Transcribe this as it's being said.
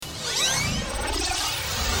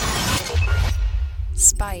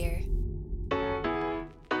Inspire.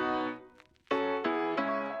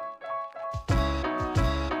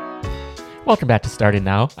 Welcome back to Starting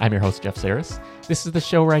Now. I'm your host, Jeff Saris. This is the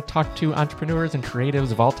show where I talk to entrepreneurs and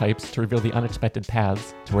creatives of all types to reveal the unexpected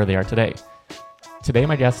paths to where they are today. Today,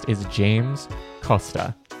 my guest is James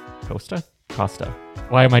Costa. Costa? Costa.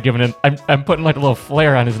 Why am I giving it? I'm putting like a little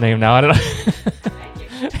flair on his name now. I don't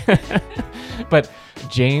know. But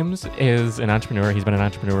James is an entrepreneur. He's been an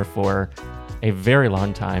entrepreneur for a very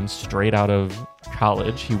long time, straight out of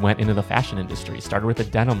college. He went into the fashion industry, started with a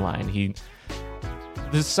denim line.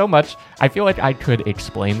 There's so much. I feel like I could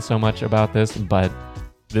explain so much about this, but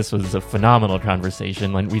this was a phenomenal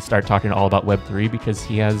conversation when we start talking all about Web3 because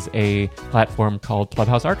he has a platform called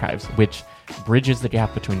Clubhouse Archives, which bridges the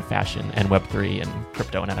gap between fashion and Web3 and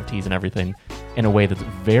crypto and NFTs and everything in a way that's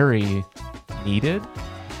very needed,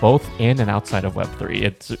 both in and outside of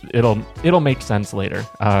Web3. It'll make sense later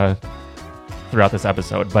throughout this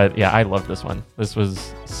episode. But yeah, I loved this one. This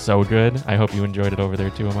was so good. I hope you enjoyed it over there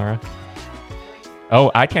too, Amara. Oh,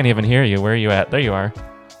 I can't even hear you. Where are you at? There you are.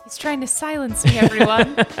 He's trying to silence me,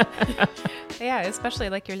 everyone. Yeah, especially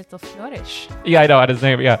like your little flourish. Yeah, I know what his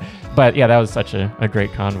name. Yeah, but yeah, that was such a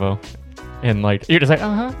great convo. And like, you're just like,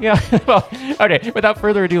 yeah. Well, okay, without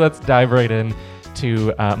further ado, let's dive right in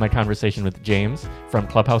to my conversation with James from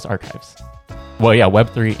Clubhouse Archives. Well, yeah,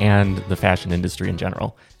 Web3 and the fashion industry in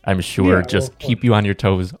general, I'm sure keep you on your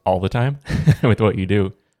toes all the time with what you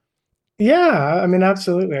do. Yeah, I mean,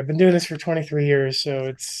 absolutely. I've been doing this for 23 years, so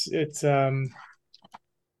it's I've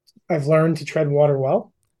learned to tread water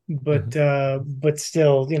well, but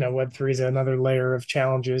still, Web3 is another layer of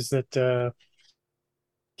challenges that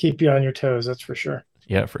keep you on your toes, that's for sure.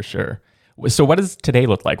 Yeah, for sure. So what does today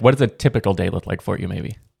look like? What does a typical day look like for you,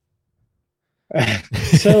 maybe?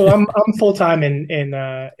 So I'm full-time in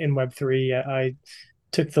Web3. I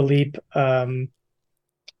took the leap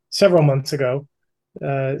several months ago.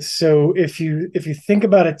 So if you think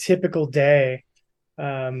about a typical day,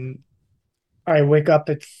 I wake up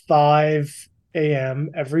at 5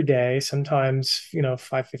 a.m. every day, sometimes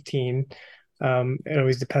 5:15. It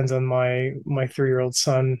always depends on my 3-year-old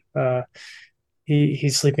son.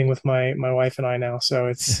 He's sleeping with my wife and I now, so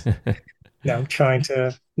it's I'm trying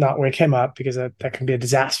to not wake him up because that can be a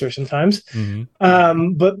disaster sometimes.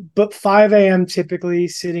 Mm-hmm. But 5 a.m. typically,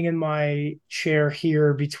 sitting in my chair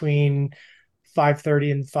here between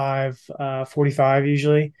 5:30 and 5:45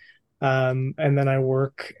 usually, and then I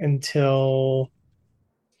work until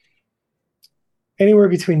anywhere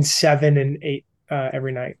between 7 and 8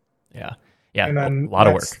 every night. Yeah, and a lot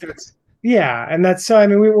of work. And that's so. I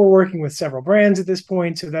mean, we were working with several brands at this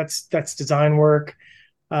point, so that's design work.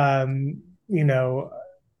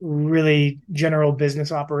 Really general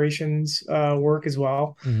business operations work as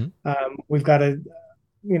well. Mm-hmm. We've got a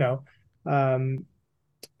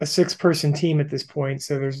 6-person team at this point.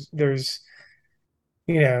 So there's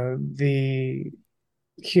the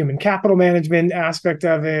human capital management aspect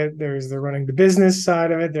of it. There's the running the business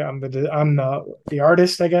side of it. I'm the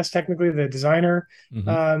artist, I guess, technically the designer.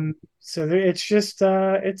 Mm-hmm. So it's just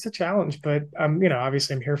it's a challenge, but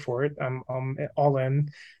obviously I'm here for it. I'm all in,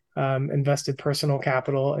 invested personal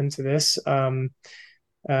capital into this. And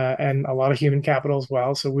a lot of human capital as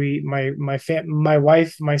well. So my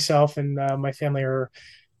wife, myself, and my family are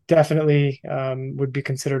definitely would be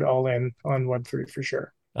considered all in on Web3 for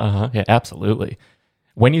sure. Yeah, absolutely.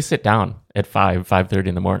 When you sit down at 5:30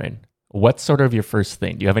 in the morning, what's sort of your first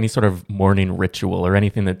thing? Do you have any sort of morning ritual or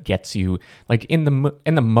anything that gets you like in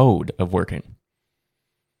the mode of working?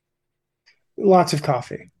 Lots of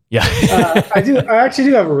coffee. Yeah. I actually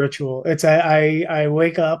do have a ritual. It's I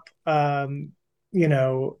wake up,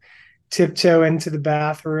 tiptoe into the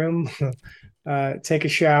bathroom, take a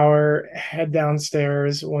shower, head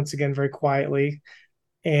downstairs once again very quietly,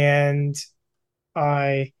 and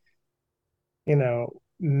I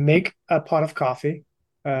make a pot of coffee,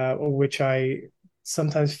 which I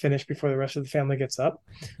sometimes finish before the rest of the family gets up.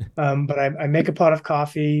 But I make a pot of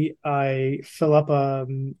coffee. I fill up I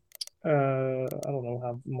don't know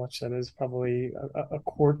how much that is, probably a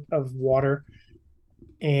quart of water,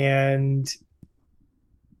 and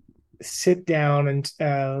sit down and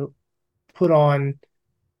put on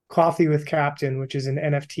Coffee with Captain, which is an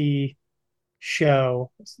NFT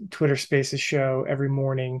show, Twitter Spaces show every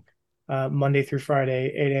morning, Monday through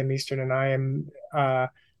Friday, 8 a.m. Eastern, and I am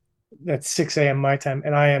that's 6 a.m. my time,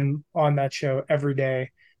 and I am on that show every day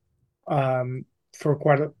for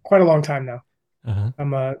quite a long time now.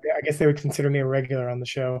 I guess they would consider me a regular on the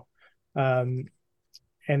show, and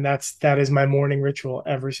that is my morning ritual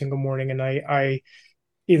every single morning, and I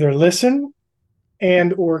either listen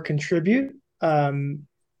and or contribute.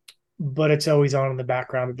 but it's always on in the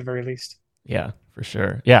background at the very least. Yeah, for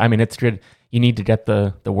sure. Yeah, I mean, it's good. You need to get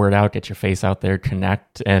the word out, get your face out there,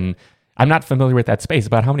 connect. And I'm not familiar with that space.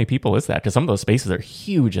 About how many people is that? Because some of those spaces are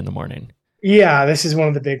huge in the morning. Yeah, this is one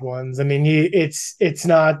of the big ones. I mean, it's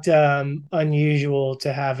not unusual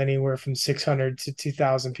to have anywhere from 600 to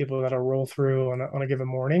 2,000 people that'll roll through on a given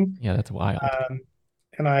morning. Yeah, that's wild.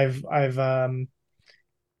 And I've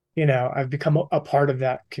become a part of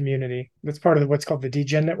that community. That's part of what's called the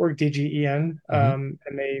DGen network, DGEN. Hmm.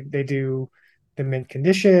 And they do the mint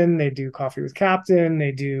condition, they do coffee with Captain,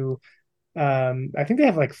 they do I think they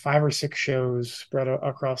have like 5 or 6 shows spread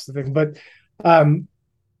across the thing. Um,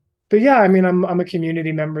 but yeah, I mean, I'm a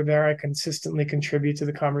community member there. I consistently contribute to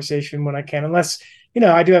the conversation when I can, unless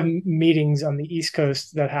I do have meetings on the East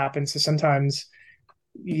Coast that happen. So sometimes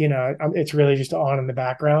it's really just on in the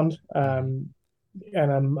background, and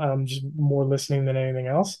I'm just more listening than anything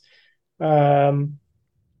else.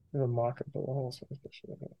 Remarkable.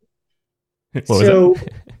 What was So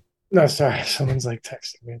it? no, sorry, someone's like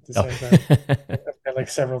texting me at the Oh. same time. I've got like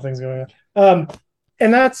several things going on.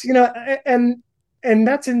 And that's and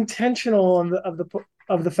that's intentional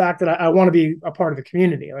of the fact that I want to be a part of the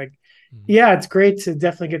community. Like, Mhm. yeah, it's great to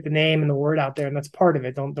definitely get the name and the word out there, and that's part of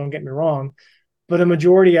it. Don't get me wrong, but a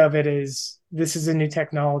majority of it is this is a new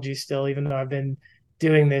technology still, even though I've been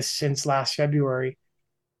doing this since last February.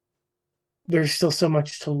 There's still so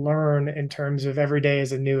much to learn in terms of every day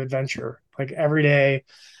is a new adventure. Like every day,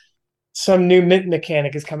 some new mint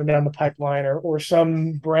mechanic is coming down the pipeline, or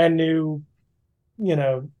some brand new, you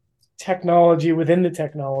know, technology within the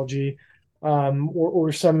technology,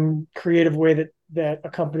 or some creative way that a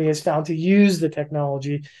company has found to use the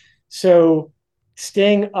technology. So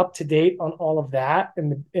staying up to date on all of that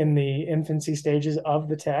in the infancy stages of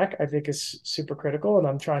the tech, I think is super critical. And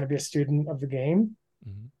I'm trying to be a student of the game.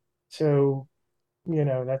 Mhm. So,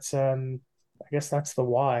 that's I guess that's the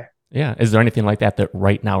why. Yeah. Is there anything like that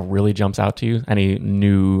right now really jumps out to you?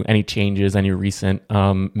 Any changes, any recent mint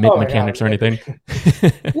Oh my God. mechanics or anything?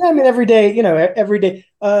 Yeah, I mean every day, every day.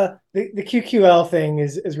 The QQL thing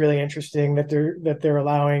is really interesting that they're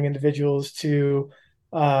allowing individuals to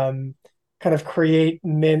um, kind of create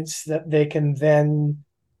mints that they can then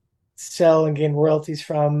sell and gain royalties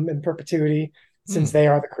from in perpetuity, since Hmm. they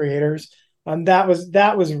are the creators. That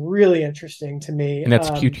was really interesting to me. And that's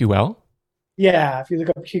QQL? Yeah, if you look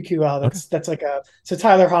up QQL, Okay. that's like so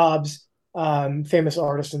Tyler Hobbs, famous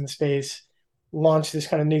artist in the space, launched this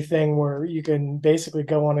kind of new thing where you can basically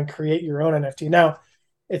go on and create your own NFT. Now,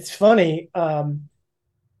 it's funny, and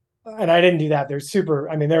I didn't do that. They're super.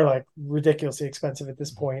 I mean, they're like ridiculously expensive at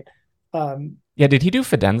this point. Um, Yeah. Did he do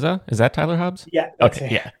Fidenza? Is that Tyler Hobbs? yeah, that's Okay.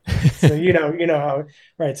 it. Yeah. So you know how,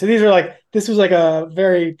 right? So this was like a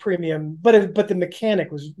very premium, but the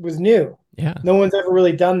mechanic was new. Yeah. No one's ever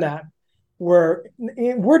really done that. We're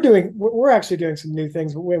actually doing some new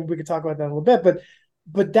things, but we could talk about that in a little bit.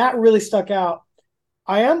 But that really stuck out.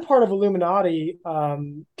 I am part of Illuminati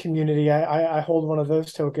community. I hold one of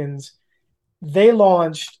those tokens. They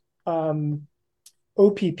launched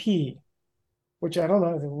OPP, which I don't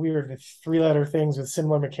know, the weird 3-letter things with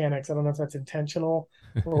similar mechanics. I don't know if that's intentional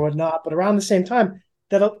or whatnot, but around the same time,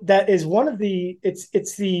 that is one of the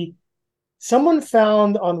it's the someone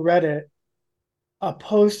found on Reddit a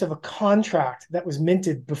post of a contract that was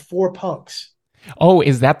minted before punks. Oh,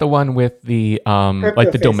 is that the one with the like Crypto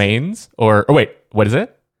the faces. domains? Or oh wait, what is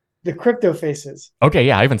it? The crypto faces. Okay,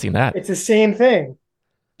 yeah, I haven't seen that. It's the same thing.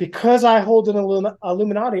 Because I hold an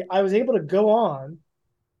Illuminati, I was able to go on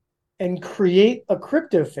and create a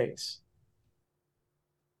crypto face.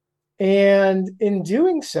 And in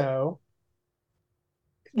doing so,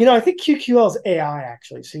 I think QQL is AI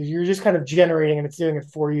actually. So you're just kind of generating and it's doing it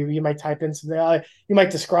for you. You might type in something, you might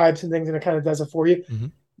describe some things and it kind of does it for you. Hmm.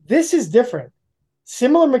 This is different.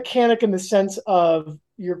 Similar mechanic in the sense of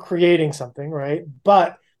you're creating something, right?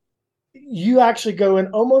 But you actually go in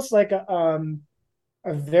almost like a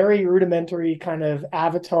very rudimentary kind of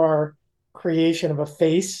avatar creation of a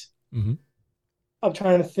face. Hmm. I'm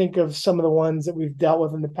trying to think of some of the ones that we've dealt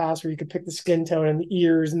with in the past where you could pick the skin tone and the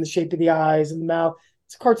ears and the shape of the eyes and the mouth.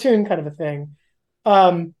 It's a cartoon kind of a thing.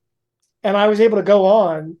 Um, and I was able to go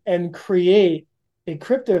on and create a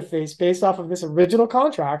crypto face based off of this original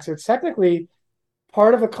contract. So it's technically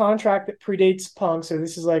part of a contract that predates Punk. So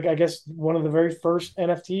this is like, I guess, one of the very first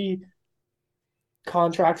NFT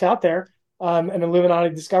contracts out there. And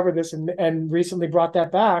Illuminati discovered this and recently brought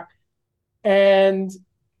that back. And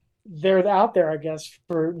they're out there, I guess,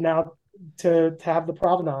 for now to have the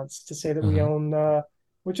provenance to say that we Uh-huh. own,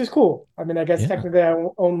 which is cool. I mean, I guess Yeah. technically I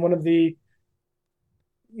own one of the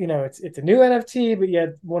it's a new NFT, but yet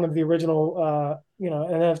one of the original, an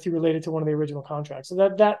NFT related to one of the original contracts. So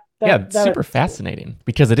Yeah, it's super fascinating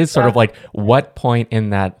because it is sort of like what point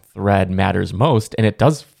in that thread matters most, and it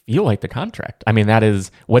does feel like the contract. I mean, that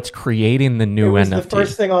is what's creating the new it was NFT. the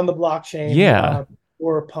first thing on the blockchain, Yeah.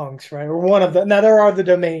 or Punks, right? Or one of the. Now there are the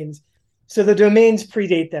domains, so the domains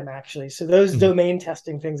predate them actually. So those domain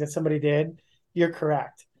testing things that somebody did, you're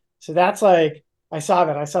correct. So that's like I saw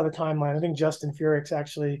the timeline. I think Justin Furix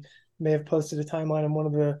actually may have posted a timeline in one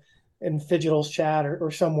of the in Fidgetal's chat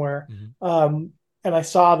or somewhere. And I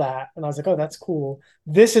saw that and I was like, oh, that's cool.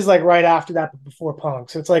 This is like right after that, but before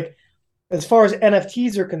Punk. So it's like, as far as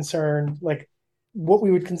NFTs are concerned, like what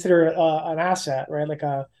we would consider an asset, right? Like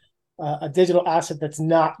a digital asset that's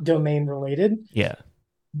not domain related. Yeah.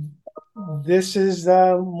 This is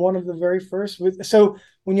one of the very first. So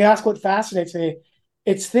when you ask what fascinates me,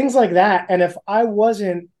 it's things like that. And if I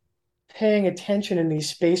wasn't paying attention in these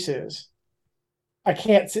spaces, I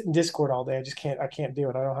can't sit in Discord all day. I can't do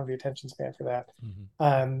it. I don't have the attention span for that.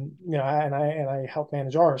 And I help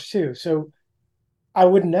manage ours too. So I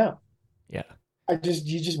wouldn't know. Yeah.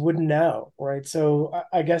 You just wouldn't know, right? So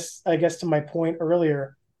I guess to my point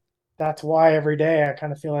earlier, that's why every day I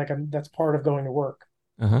kind of feel like that's part of going to work.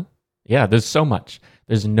 Yeah, there's so much.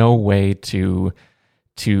 There's no way to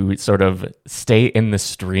sort of stay in the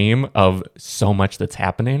stream of so much that's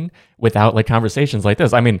happening without like conversations like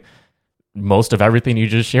this. I mean, most of everything you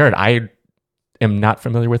just shared, I am not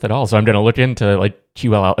familiar with at all. So I'm going to look into like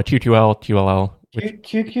QQL,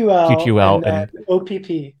 and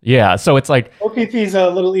OPP. Yeah, so it's like OPP is a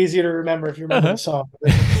little easier to remember if you remember the song.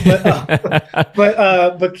 But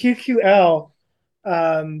QQL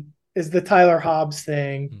is the Tyler Hobbs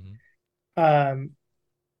thing.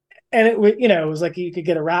 And it was like you could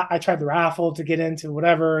get I tried the raffle to get into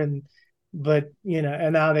whatever, but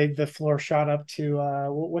and now the floor shot up to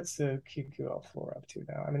what's the QQL floor up to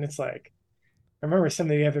now? I mean, it's like I remember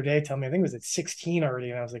somebody the other day telling me I think it was at 16 already,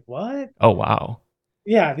 and I was like, what? Oh wow.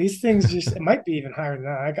 Yeah, these things just it might be even higher than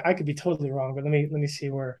that. I could be totally wrong, but let me see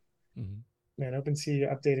where. Man,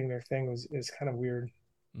 OpenSea updating their thing is kind of weird.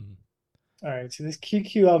 All right, so this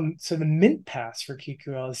QQL, so the mint pass for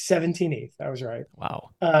QQL is 17 ETH. I was right. Wow.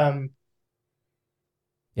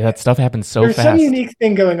 Yeah, that stuff happens so fast. There's some unique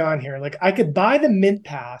thing going on here. Like I could buy the mint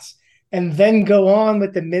pass and then go on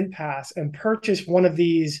with the mint pass and purchase one of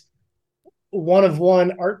these one of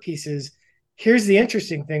one art pieces. Here's the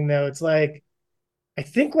interesting thing though. It's like, I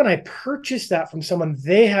think when I purchase that from someone,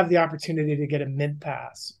 they have the opportunity to get a mint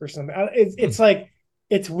pass or something. It's like,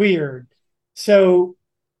 it's weird. So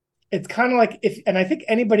it's kind of like and I think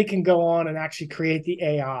anybody can go on and actually create the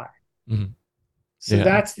AI. So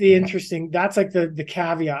that's the interesting, that's like the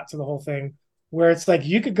caveat to the whole thing, where it's like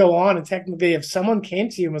you could go on and technically if someone came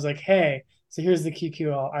to you and was like, hey, so here's the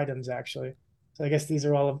QQL items actually. So I guess these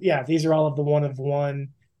are all of the one of one.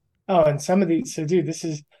 Oh, and some of these, so dude, this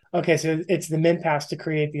is, okay, so it's the mint pass to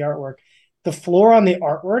create the artwork. The floor on the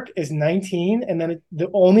artwork is 19, and then the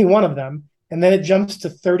only one of them, and then it jumps to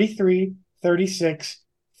 33, 36,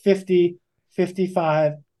 50,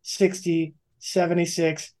 55, 60,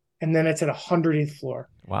 76, and then it's at 100th floor.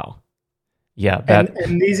 Wow. Yeah.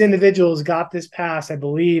 And these individuals got this pass, I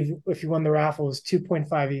believe, if you won the raffle, was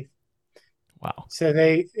 2.5 ETH. Wow. So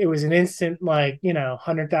it was an instant, like,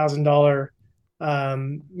 $100,000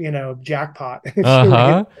 jackpot.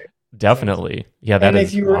 Definitely. Yeah, that is. And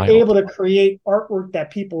if you were able to create artwork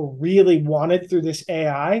that people really wanted through this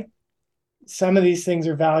AI, some of these things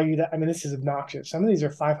are valued. I mean, this is obnoxious. Some of these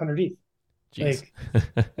are 500 ETH. Jeez. Like,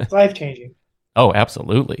 it's life-changing. Oh,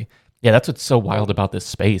 absolutely. Yeah, that's what's so wild about this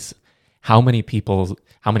space. How many people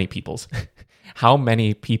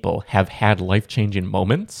have had life-changing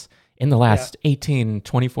moments in the last 18,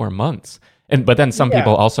 24 months? But then some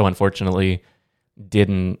people also, unfortunately,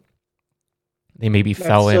 didn't. They maybe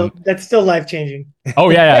fell in. That's still life-changing. Oh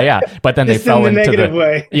yeah. But then they fell into negative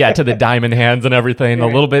way. To the diamond hands and everything a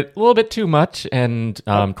little bit too much, and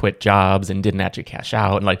quit jobs and didn't actually cash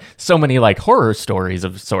out, and like so many like horror stories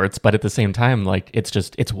of sorts. But at the same time, like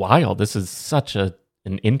it's wild. This is such an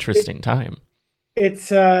interesting time.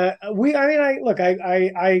 It's I'm not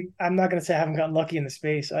gonna say I haven't gotten lucky in the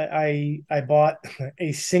space. I bought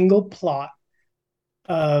a single plot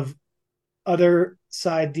of other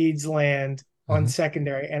side deeds land on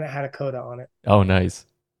secondary, and it had a coda on it. Oh, nice.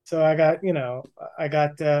 So I got we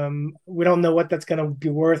don't know what that's going to be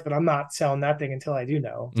worth, but I'm not selling that thing until I do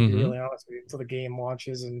know, to be really honest with you, until the game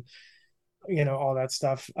launches and all that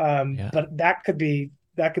stuff. But that could be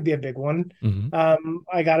a big one.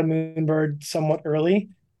 I got a Moonbird somewhat early,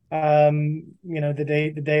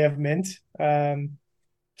 the day of mint. Nice.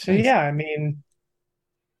 Yeah, I mean,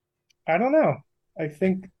 I don't know. I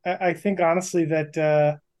think honestly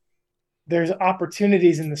that there's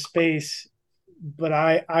opportunities in the space, but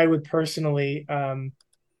I would personally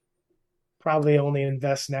probably only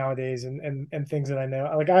invest nowadays and things that I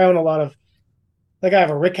know. Like I own a lot of like I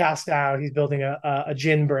have a Rick House. He's building a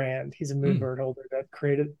gin brand. He's a Mm, Moonbird holder that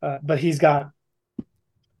created, but he's got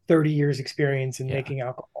 30 years experience in yeah. making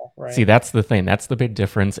alcohol, See, right? that's the thing. That's the big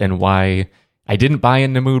difference, and why I didn't buy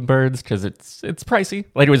into Moonbirds because it's pricey.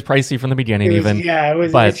 Like it was pricey from the beginning, It was even. yeah,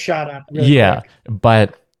 it But shot up really yeah, quick.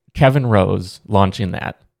 but Kevin Rose launching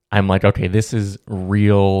that, I'm like, okay, this is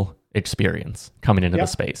real experience coming into the Yep.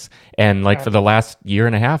 space. And like for the last year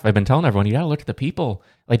and a half, I've been telling everyone, you got to look at the people.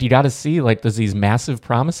 Like you got to see like there's these massive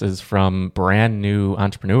promises from brand new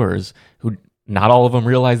entrepreneurs who not all of them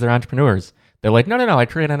realize they're entrepreneurs. They're like, no, I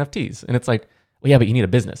create NFTs. And it's like, well, yeah, but you need a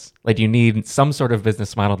business. Like you need some sort of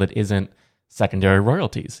business model that isn't secondary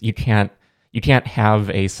royalties. You can't have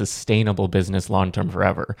a sustainable business long term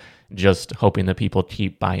forever, just hoping that people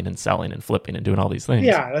keep buying and selling and flipping and doing all these things.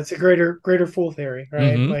 Yeah, that's a greater fool theory,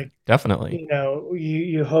 right? Mm-hmm. Like, Definitely.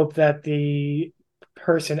 you hope that the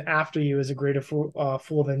person after you is a greater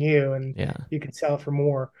fool than you, and Yeah. you can sell for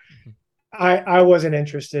more. I wasn't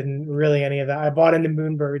interested in really any of that. I bought into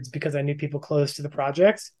Moonbirds because I knew people close to the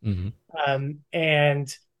projects. Mm-hmm.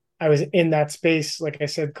 And I was in that space, like I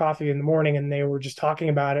said, coffee in the morning, and they were just talking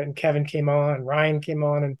about it. And Kevin came on, and Ryan came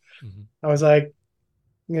on, and Mm-hmm. I was like,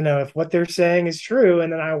 if what they're saying is true,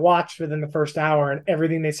 and then I watched within the first hour, and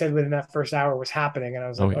everything they said within that first hour was happening, and I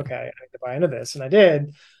was Oh like, yeah. okay, I need to buy into this, and I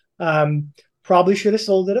did. Probably should have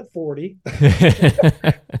sold it at 40,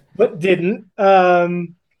 but didn't.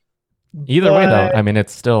 Either way though, But I mean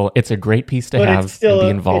it's a great piece to but it's have and still be a,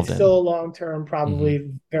 involved it's still in. a long term, Mm-hmm.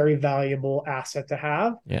 probably very valuable asset to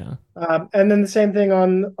have. Yeah. And then the same thing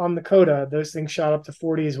on the Coda. Those things shot up to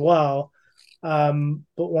 40 as well. But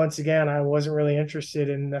once again, I wasn't really interested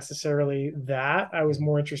in necessarily that. I was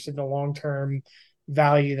more interested in the long term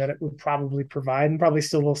value that it would probably provide and probably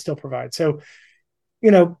still will still provide. So,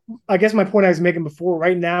 I guess my point I was making before,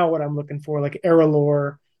 right now, what I'm looking for, like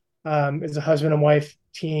Aerolore, is a husband and wife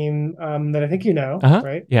team that I think Uh-huh.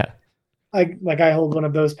 right? Yeah. I hold one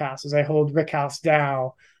of those passes. I hold Rick House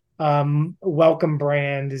DAO. Welcome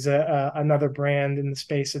Brand is another brand in the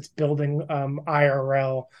space that's building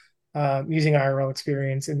IRL, using IRL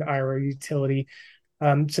experience and IRL utility.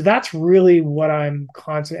 So that's really what I'm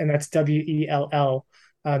constant, and that's WELL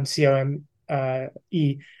COME.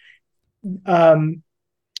 Um,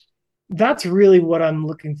 that's really what I'm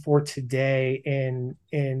looking for today in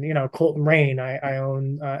Colton Rain. I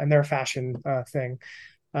own and their fashion thing.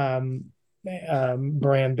 Um,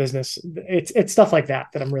 Brand business. It's stuff like that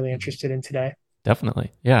I'm really Mm-hmm. interested in today.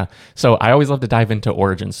 Definitely. Yeah. So I always love to dive into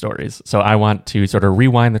origin stories. So I want to sort of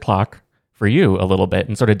rewind the clock for you a little bit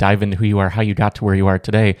and sort of dive into who you are, how you got to where you are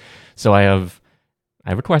today. So I have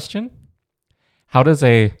a question. How does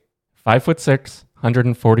a 5'6",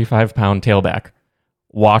 145-pound tailback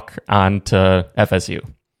walk onto FSU?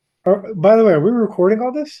 By the way, are we recording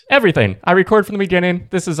all this? Everything. I record from the beginning.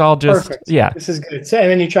 This is all just Perfect. yeah. This is good. So, and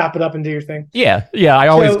then you chop it up and do your thing. Yeah. I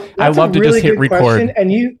I love to just hit record. Question,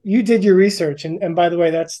 and you did your research, and by the way,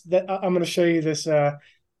 I'm going to show you this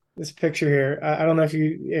picture here. I don't know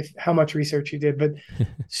if how much research you did, but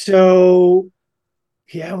so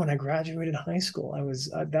yeah, when I graduated high school, I was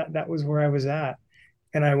that was where I was at,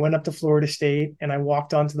 and I went up to Florida State, and I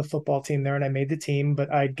walked onto the football team there, and I made the team,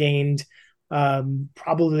 but I gained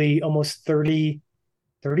probably almost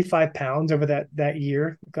 35 pounds over that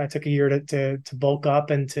year. I took a year to bulk up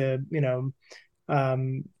and to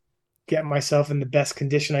um, get myself in the best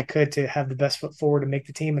condition I could to have the best foot forward to make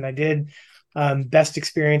the team, and I did. Best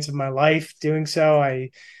experience of my life doing so. I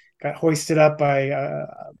got hoisted up by a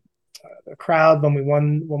crowd when we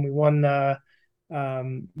won the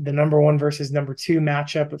number one versus number two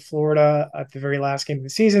matchup at Florida at the very last game of the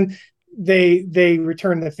season. They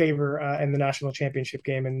returned the favor in the national championship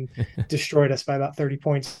game and destroyed us by about 30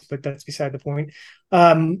 points, but that's beside the point.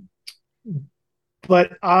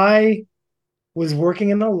 But I was working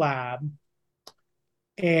in the lab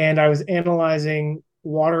and I was analyzing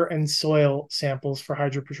water and soil samples for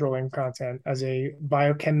hydropetroleum content. As a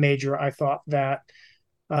biochem major, I thought that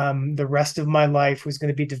the rest of my life was going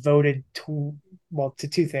to be devoted to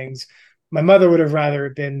two things. My mother would have rather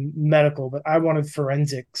been medical, but I wanted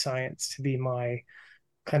forensic science to be my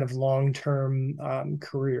kind of long-term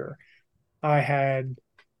career. I had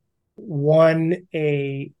won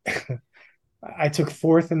I took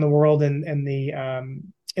fourth in the world in the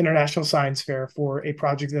International Science Fair for a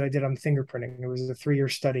project that I did on fingerprinting. It was a 3-year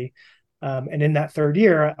study. And in that third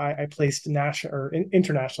year, I placed national or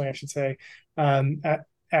internationally, I should say, at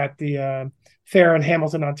at the fair in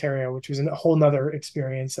Hamilton, Ontario, which was a whole nother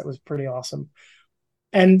experience that was pretty awesome.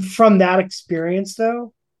 And from that experience,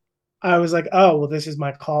 though, I was like, oh, well, this is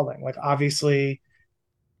my calling. Like, obviously,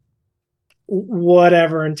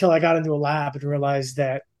 whatever, until I got into a lab and realized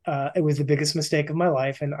that it was the biggest mistake of my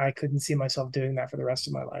life, and I couldn't see myself doing that for the rest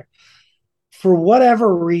of my life. For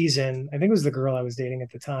whatever reason, I think it was the girl I was dating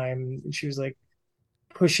at the time, and she was like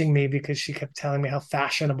pushing me because she kept telling me how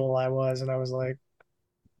fashionable I was, and I was like,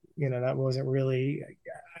 that wasn't really.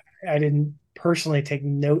 I didn't personally take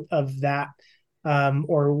note of that,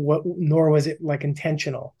 or what, nor was it like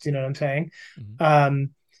intentional. Do you know what I'm saying? Mm-hmm.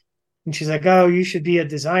 And she's like, "Oh, you should be a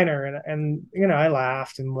designer," and I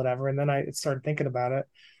laughed and whatever, and then I started thinking about it,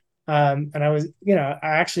 and I was, I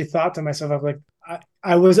actually thought to myself, I was like,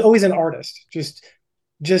 I was always an artist, just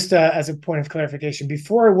as a point of clarification.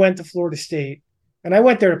 Before I went to Florida State, and I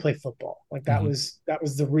went there to play football, like that was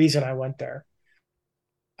the reason I went there.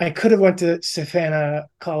 I could have went to Savannah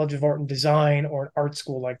College of Art and Design or an art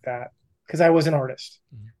school like that because I was an artist.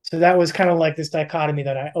 Mm-hmm. So that was kind of like this dichotomy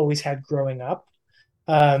that I always had growing up.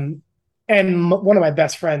 And one of my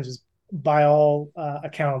best friends was, by all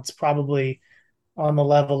accounts, probably on the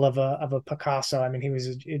level of a Picasso. I mean, he was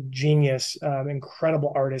a genius,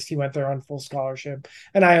 incredible artist. He went there on full scholarship,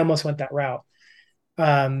 and I almost went that route.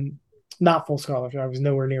 Not full scholarship. I was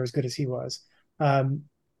nowhere near as good as he was.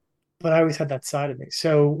 But I always had that side of me.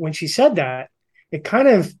 So when she said that, it kind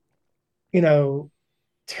of,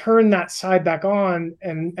 turned that side back on.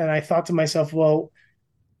 And I thought to myself, well,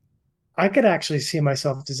 I could actually see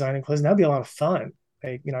myself designing clothes, and that'd be a lot of fun.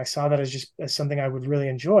 I saw that as something I would really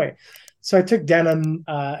enjoy. So I took denim,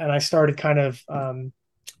 and I started kind of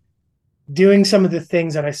doing some of the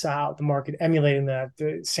things that I saw out the market, emulating that,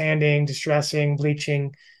 the sanding, distressing,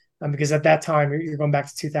 bleaching, because at that time, you're going back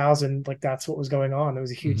to 2000, like that's what was going on. There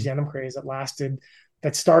was a huge denim craze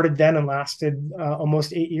that started then and lasted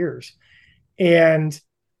almost 8 years. And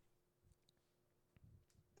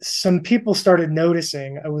some people started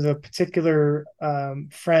noticing. It was a particular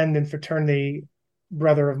friend and fraternity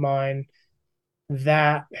brother of mine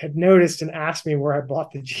that had noticed and asked me where I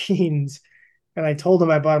bought the jeans. And I told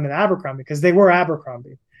him I bought them at Abercrombie because they were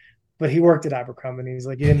Abercrombie. But he worked at Abercrombie, and he was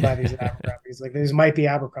like, "You didn't buy these at Abercrombie." He's like, "These might be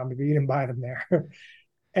Abercrombie, but you didn't buy them there."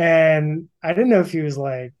 And I didn't know if he was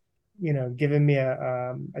like, giving me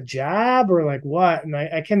a jab or like what. And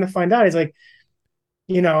I came to find out, he's like,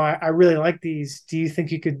 I really like these. Do you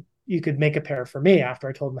think you could make a pair for me? After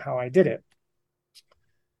I told him how I did it.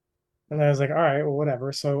 And I was like, all right, well,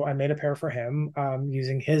 whatever. So I made a pair for him,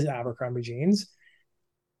 using his Abercrombie jeans.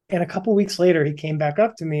 And a couple weeks later, he came back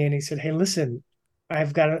up to me and he said, "Hey, listen,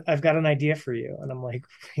 I've got an idea for you." And I'm like,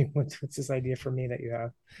 what's this idea for me that you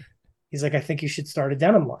have? He's like, "I think you should start a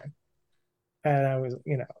denim line." And I was,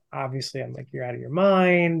 obviously I'm like, "You're out of your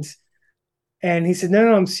mind." And he said,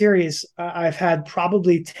 "No, I'm serious. I've had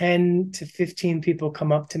probably 10 to 15 people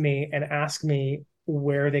come up to me and ask me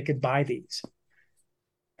where they could buy these."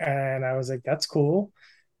 And I was like, "That's cool."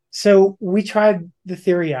 So we tried the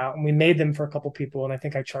theory out and we made them for a couple people. And I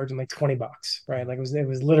think I charged them like $20, right? Like it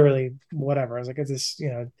was literally whatever. I was like, it's this,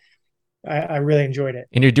 I really enjoyed it.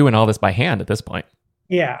 And you're doing all this by hand at this point.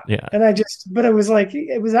 Yeah. Yeah. And but it was like,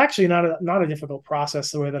 it was actually not a difficult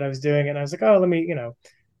process the way that I was doing it. And I was like, oh, let me,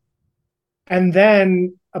 and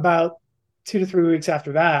then about 2 to 3 weeks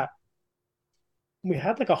after that, we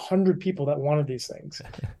had like 100 people that wanted these things.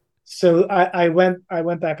 So I went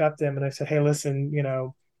back up to him and I said, "Hey, listen,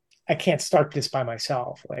 I can't start this by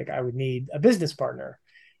myself. Like I would need a business partner."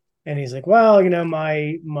 And he's like, "Well,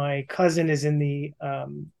 my cousin is in the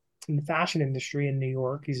fashion industry in New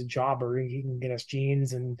York. He's a jobber. He can get us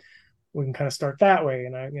jeans and we can kind of start that way."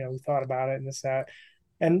 And we thought about it and this, that.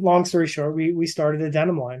 And long story short, we started a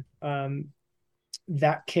denim line.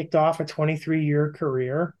 That kicked off a 23-year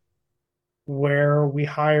career where we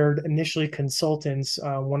hired initially consultants.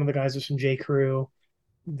 One of the guys was from J. Crew,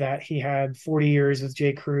 that he had 40 years with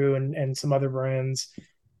J. Crew and some other brands,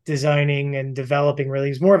 designing and developing. Really,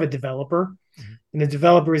 he's more of a developer. Mm-hmm. And the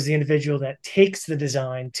developer is the individual that takes the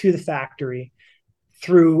design to the factory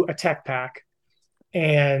through a tech pack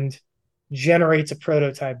and generates a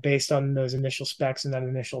prototype based on those initial specs and that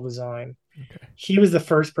initial design. Okay. He was the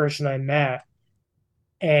first person I met,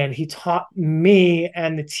 and he taught me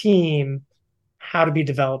and the team how to be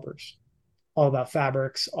developers, all about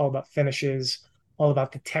fabrics, all about finishes, all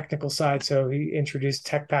about the technical side. So he introduced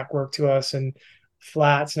tech pack work to us and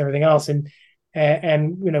flats and everything else.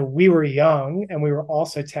 And we were young and we were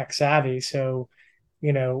also tech savvy. So,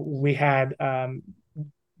 we had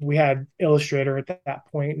Illustrator at that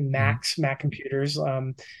point and Mac computers.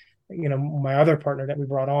 My other partner that we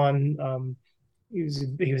brought on,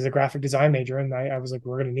 he was a graphic design major, and I was like,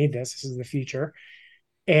 we're going to need this. This is the future.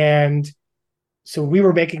 And so we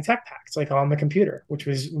were making tech packs like on the computer, which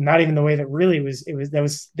was not even the way that really was.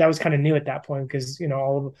 That was kind of new at that point because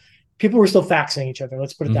people were still faxing each other.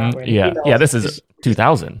 Let's put it that way. Yeah. This is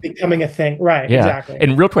 2000 becoming a thing, right? Yeah. Exactly.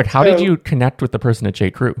 And real quick, how did you connect with the person at J.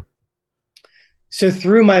 Crew? So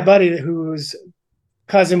through my buddy whose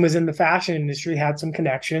cousin was in the fashion industry, had some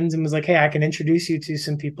connections, and was like, "Hey, I can introduce you to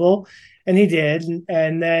some people," and he did.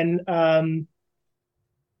 And then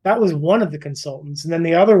that was one of the consultants, and then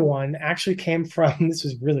the other one actually came from. This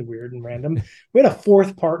was really weird and random. We had a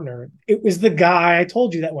fourth partner. It was the guy I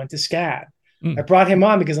told you that went to SCAD. I brought him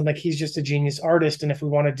on because I'm like, he's just a genius artist, and if we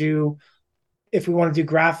want to do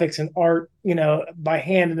graphics and art, by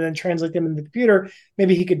hand and then translate them into the computer,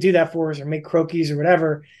 maybe he could do that for us or make croquis or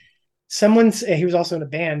whatever. He was also in a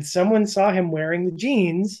band. Someone saw him wearing the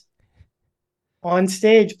jeans on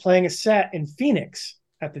stage playing a set in Phoenix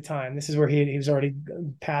at the time. This is where he was already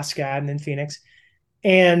past SCAD and in Phoenix.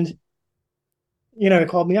 And, he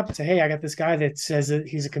called me up and said, "Hey, I got this guy that says that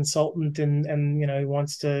he's a consultant and he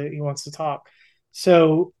wants to talk."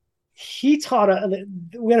 So he taught us.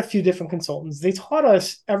 We had a few different consultants. They taught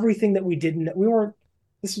us everything that we didn't.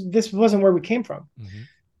 This wasn't where we came from. Mm-hmm.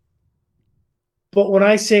 But when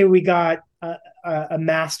I say we got a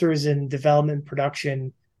master's in development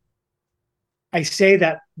production, I say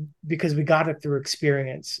that because we got it through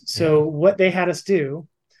experience. So what they had us do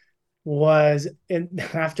was,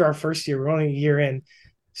 after our first year, we're only a year in,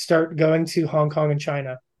 start going to Hong Kong and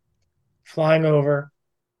China, flying over,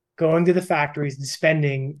 going to the factories and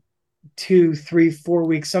spending 2, 3, 4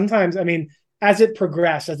 weeks. Sometimes, as it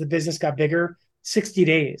progressed, as the business got bigger, 60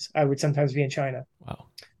 days, I would sometimes be in China. Wow.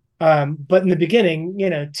 But in the beginning,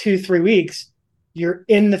 2, 3 weeks, you're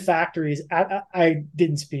in the factories. I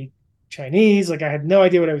didn't speak Chinese. Like, I had no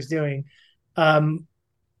idea what I was doing. But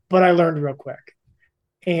I learned real quick.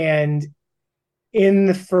 And in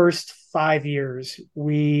the first 5 years,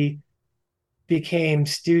 we became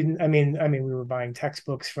student. We were buying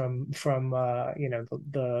textbooks from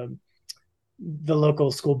the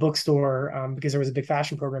local school bookstore because there was a big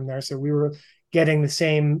fashion program there. So we were getting the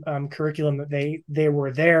same curriculum that they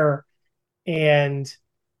were there, and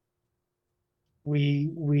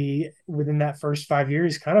we within that first 5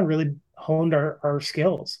 years kind of really honed our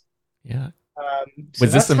skills. Yeah. So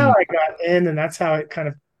that's how I got in, and that's how it kind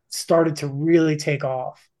of started to really take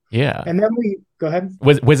off. Yeah. And then go ahead.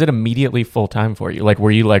 Was it immediately full time for you? Like,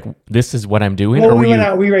 were you like, this is what I'm doing? Well, we went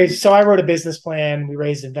out. So I wrote a business plan. We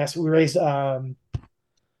raised investment. We raised about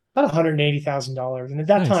 $180,000, and at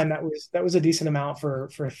that time, that was a decent amount for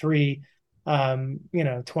 3,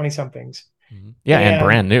 20 somethings. Mm-hmm. Yeah, and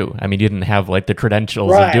brand new. You didn't have like the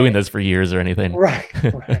credentials of doing this for years or anything.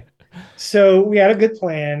 Right. So we had a good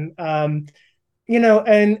plan.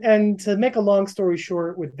 And to make a long story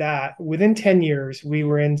short with that, within 10 years, we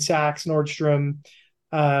were in Saks, Nordstrom.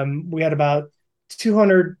 We had about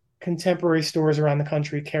 200 contemporary stores around the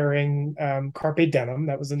country carrying Carpe Denim.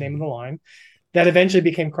 That was the name of the line. That eventually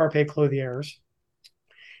became Carpe Clothiers.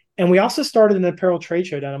 And we also started an apparel trade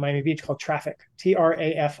show down in Miami Beach called Traffic,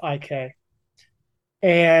 Trafik.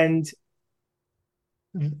 And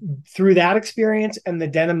through that experience and the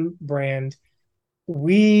denim brand,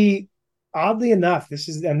 we, oddly enough, this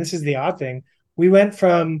is the odd thing, we went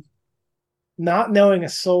from not knowing a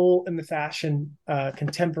soul in the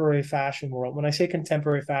contemporary fashion world. When I say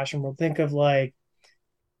contemporary fashion world, think of like,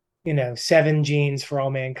 Seven Jeans for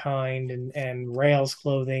All Mankind and Rails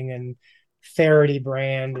Clothing and Faraday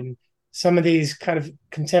brand and some of these kind of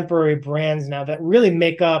contemporary brands now that really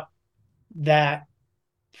make up that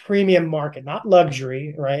premium market, not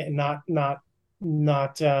luxury, right? And not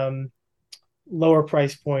lower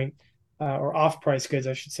price point or off-price goods,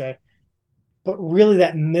 I should say, but really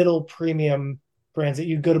that middle premium brands that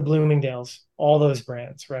you go to Bloomingdale's, all those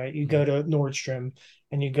brands, right? You go to Nordstrom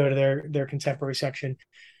and you go to their contemporary section.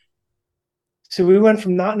 So we went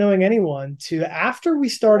from not knowing anyone to, after we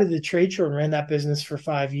started the trade show and ran that business for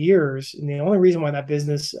 5 years, and the only reason why that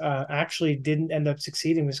business actually didn't end up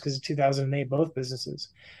succeeding was because of 2008, both businesses.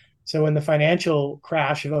 So when the financial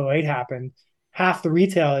crash of 2008 happened, half the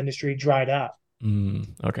retail industry dried up.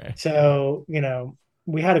 Okay. So,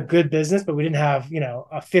 we had a good business, but we didn't have,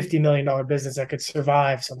 a $50 million business that could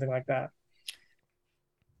survive something like that.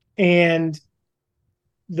 And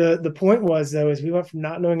the point was, though, is we went from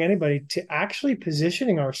not knowing anybody to actually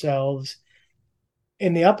positioning ourselves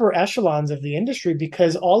in the upper echelons of the industry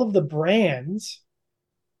because all of the brands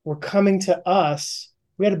were coming to us.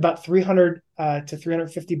 We had about 300 to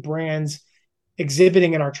 350 brands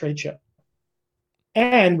exhibiting in our trade show.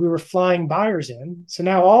 and we were flying buyers in. So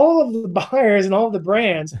now all of the buyers and all of the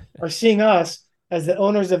brands are seeing us as the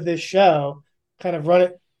owners of this show kind of run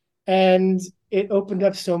it. And it opened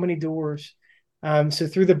up so many doors. So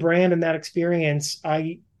through the brand and that experience,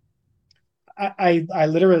 I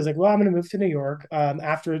literally was like, well, I'm going to move to New York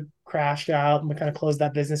after it crashed out and we kind of closed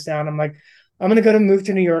that business down. I'm like, I'm going to move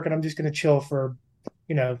to New York and I'm just going to chill for,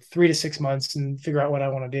 3 to 6 months and figure out what I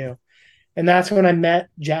want to do. And that's when I met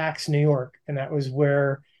Jax New York. And that was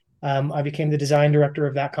where I became the design director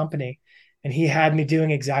of that company. And he had me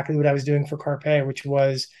doing exactly what I was doing for Carpe, which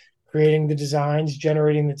was creating the designs,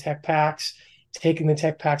 generating the tech packs, taking the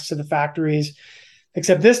tech packs to the factories.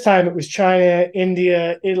 Except this time it was China,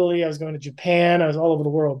 India, Italy. I was going to Japan. I was all over the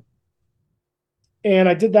world. And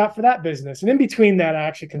I did that for that business. And in between that, I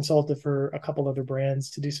actually consulted for a couple other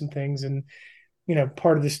brands to do some things. And,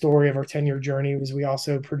 part of the story of our 10-year journey was we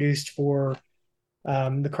also produced for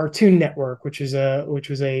the Cartoon Network, which was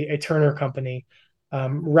a Turner company,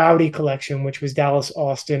 Rowdy Collection, which was Dallas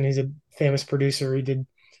Austin. He's a famous producer. He did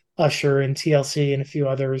Usher and TLC and a few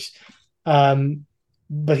others.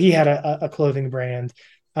 But he had a clothing brand.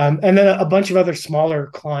 And then a bunch of other smaller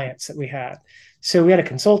clients that we had. So we had a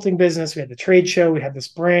consulting business, we had the trade show, we had this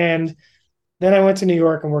brand. Then I went to New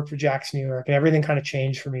York and worked for Jax New York, and everything kind of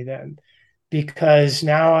changed for me then. Because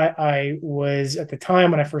now I was, at the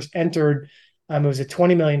time when I first entered, it was a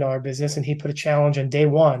 $20 million business, and he put a challenge on day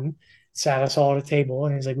one, sat us all at a table,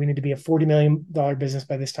 and he's like, we need to be a $40 million business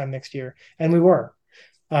by this time next year. And we were,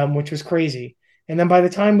 which was crazy. And then by the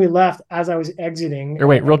time we left, as I was exiting. Or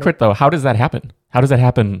wait, real quick though, how does that happen? How does that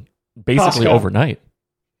happen basically Costco. overnight?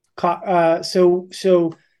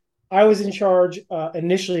 So I was in charge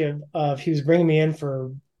initially of he was bringing me in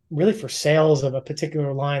for sales of a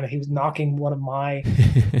particular line that he was knocking one of my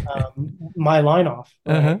my line off,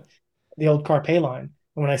 right? The old Carpe line.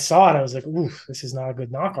 And when I saw it, I was like, ooh, this is not a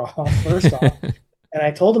good knockoff, first off. And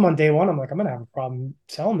I told him on day one, I'm like, I'm going to have a problem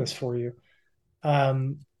selling this for you.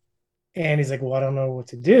 And he's like, well, I don't know what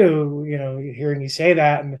to do, hearing you say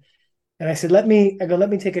that. And I said, let me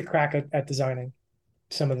take a crack at designing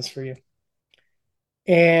some of this for you.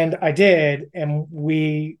 And I did. And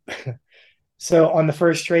so on the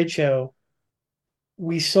first trade show,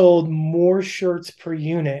 we sold more shirts per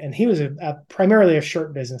unit. And he was primarily a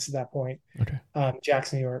shirt business at that point. Okay.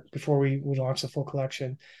 Jax New York, before we launched the full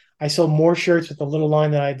collection. I sold more shirts with the little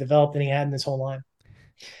line that I developed than he had in this whole line.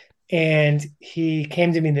 And he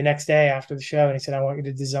came to me the next day after the show and he said, I want you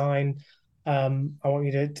to design,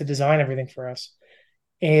 to design everything for us.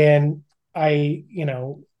 And I,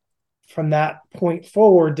 from that point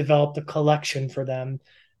forward, developed a collection for them.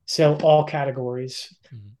 So all categories,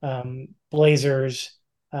 blazers,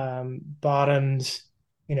 bottoms,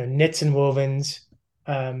 knits and wovens,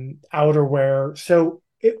 outerwear. So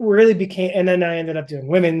it really became, and then I ended up doing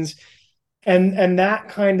women's, and that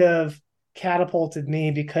kind of catapulted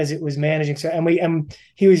me because it was managing. So, and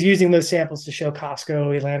he was using those samples to show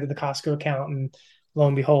Costco. He landed the Costco account, and lo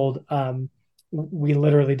and behold, we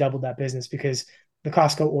literally doubled that business because the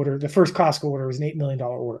first Costco order was an $8 million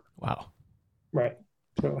order. Wow. Right.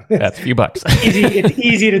 So that's a few bucks. It's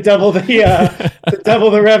easy to double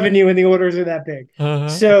the revenue when the orders are that big.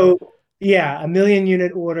 So yeah, a 1 million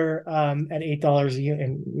unit order at $8 a unit,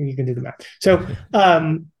 and you can do the math. So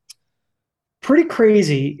pretty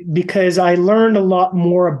crazy, because I learned a lot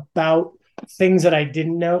more about things that I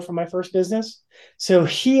didn't know from my first business. So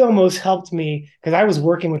he almost helped me because I was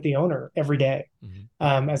working with the owner every day.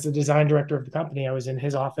 As the design director of the company, I was in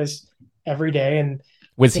his office every day. And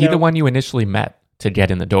was he the one you initially met to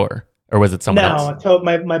get in the door, or was it someone else? No,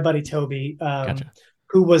 my buddy Toby, Gotcha.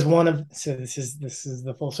 Who was so this is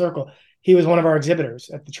the full circle. He was one of our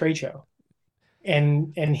exhibitors at the trade show.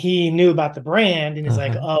 And he knew about the brand, and he's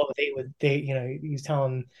like, oh, he's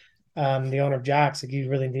telling the owner of Jax, like, you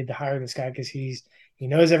really need to hire this guy because he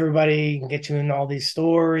knows everybody, he can get you in all these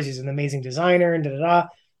stores, he's an amazing designer, and da-da-da.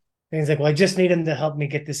 And he's like, well, I just need him to help me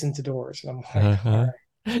get this into doors. And I'm like, all right.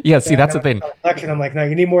 Yeah, see, that's the thing. I'm like, no,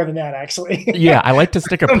 you need more than that, actually. Yeah, I like to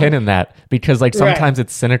stick a pin in that because, like, sometimes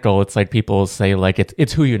it's cynical. It's like people say, like,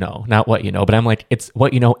 it's who you know, not what you know. But I'm like, it's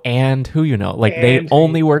what you know and who you know. Like, they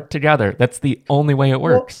only work together. That's the only way it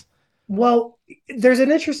works. Well, there's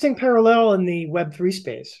an interesting parallel in the Web3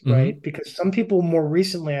 space, right? Because some people more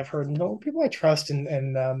recently, I've heard, people I trust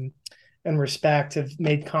and respect have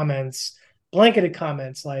made blanketed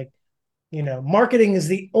comments like, marketing is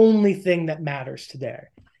the only thing that matters today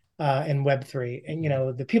in Web3. And,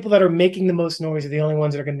 the people that are making the most noise are the only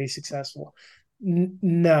ones that are going to be successful.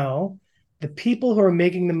 No, the people who are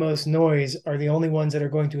making the most noise are the only ones that are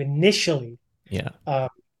going to initially,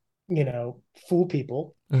 fool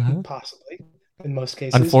people, possibly. in most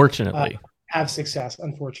cases, Unfortunately. have success,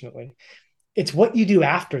 unfortunately. It's what you do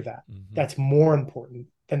after that that's more important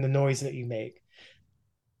than the noise that you make.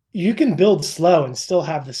 You can build slow and still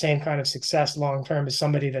have the same kind of success long term as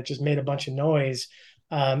somebody that just made a bunch of noise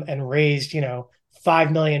and raised,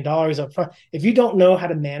 $5 million up front. If you don't know how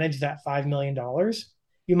to manage that $5 million,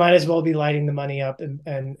 you might as well be lighting the money up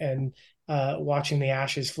and watching the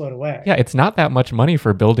ashes float away. Yeah, it's not that much money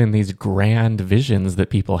for building these grand visions that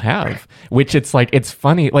people have, which it's like, it's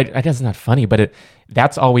funny. Like, I guess it's not funny, but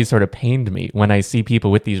that's always sort of pained me when I see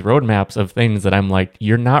people with these roadmaps of things that I'm like,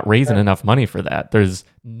 you're not raising enough money for that. There's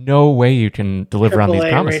no way you can deliver on these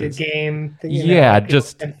promises. Rated game,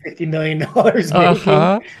 just $50 million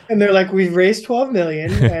making, and they're like, we've raised 12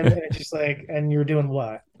 million, and it's just like, and you're doing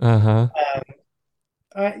what?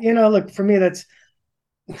 Look, for me, that's,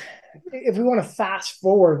 if we want to fast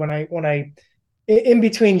forward, when I in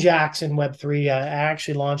between Jaxx and Web3, I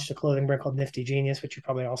actually launched a clothing brand called Nifty Genius, which you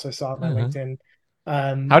probably also saw on my LinkedIn.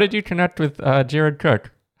 How did you connect with Jared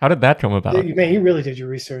Cook? How did that come about? Man, you really did your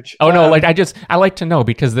research. Oh, no, I like to know,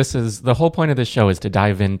 because this is the whole point of this show, is to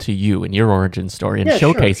dive into you and your origin story and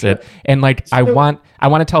showcase it. And I want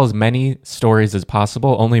to tell as many stories as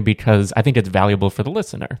possible, only because I think it's valuable for the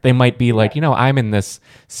listener. They might be like, I'm in this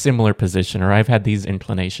similar position, or I've had these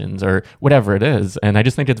inclinations, or whatever it is. And I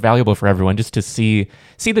just think it's valuable for everyone just to see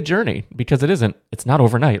the journey, because it's not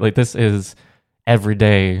overnight. Like, this is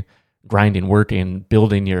everyday grinding, working,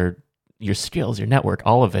 building your skills, your network,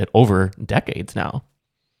 all of it over decades now.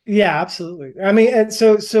 Yeah, absolutely. I mean, and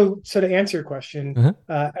so to answer your question,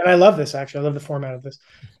 and I love this, actually, I love the format of this.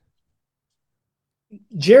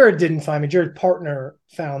 Jared didn't find me. Jared's partner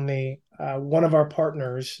found me. One of our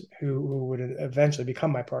partners, who would eventually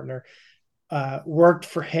become my partner, worked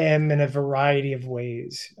for him in a variety of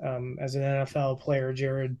ways. As an NFL player,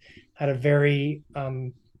 Jared had a very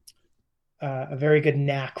good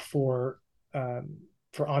knack for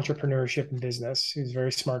entrepreneurship and business. He's a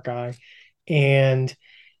very smart guy, and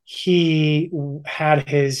he had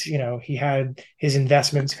his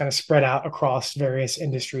investments kind of spread out across various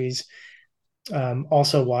industries,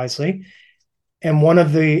 also wisely. And one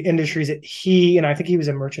of the industries that I think he was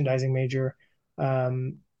a merchandising major. I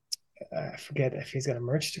forget if he's got a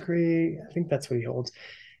merch degree. I think that's what he holds.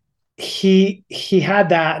 He had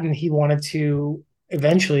that, and he wanted to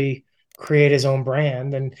eventually create his own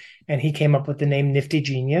brand, and he came up with the name Nifty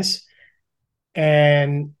Genius.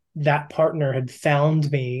 And that partner had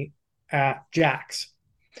found me at Jaxx,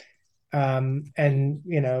 and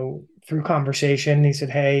through conversation, he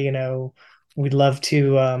said, hey, we'd love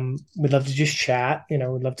to just chat.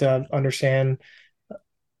 We'd love to understand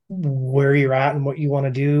where you're at and what you want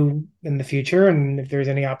to do in the future, and if there's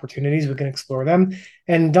any opportunities, we can explore them.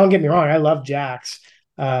 And don't get me wrong, I love Jaxx.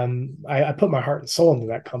 I put my heart and soul into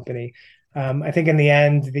that company. I think in the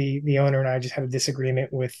end, the owner and I just had a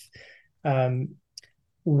disagreement with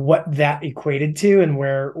what that equated to, and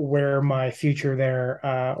where my future there,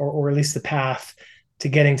 or at least the path to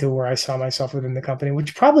getting to where I saw myself within the company,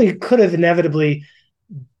 which probably could have inevitably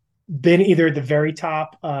been either at the very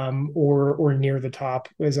top, or near the top,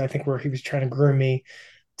 was I think where he was trying to groom me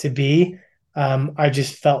to be. I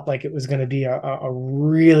just felt like it was going to be a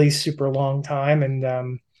really super long time,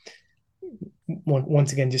 and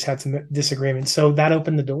once again just had some disagreements. So that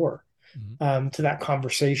opened the door to that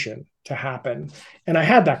conversation to happen. And I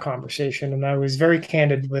had that conversation, and I was very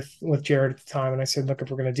candid with Jared at the time. And I said, look, if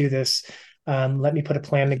we're going to do this, let me put a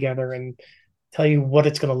plan together and tell you what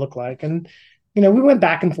it's going to look like. And, we went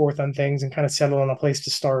back and forth on things and kind of settled on a place to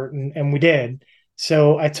start. And we did.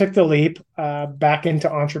 So I took the leap back into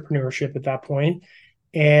entrepreneurship at that point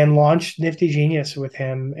and launched Nifty Genius with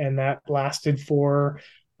him. And that lasted for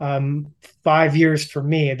 5 years for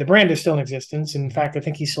me. The brand is still in existence. In fact, I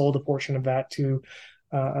think he sold a portion of that to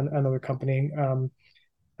another company,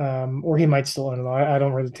 or he might still own it. I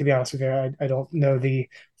don't really, to be honest with you, I don't know the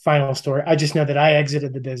final story. I just know that I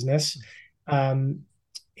exited the business, and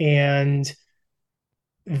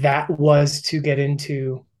that was to get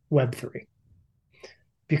into Web3.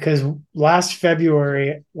 Because last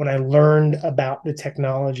February, when I learned about the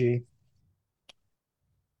technology,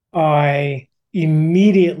 I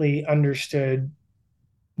immediately understood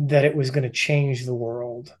that it was going to change the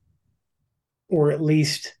world, or at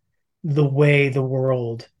least the way the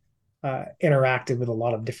world interacted with a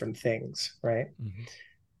lot of different things, right?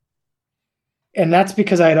 And that's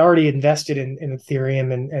because I had already invested in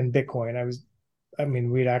Ethereum and Bitcoin.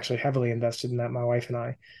 we'd actually heavily invested in that, my wife and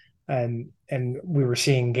I, and we were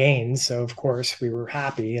seeing gains. So of course we were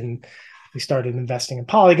happy, and we started investing in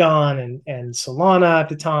Polygon and Solana at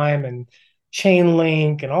the time. And chain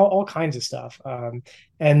link and all kinds of stuff.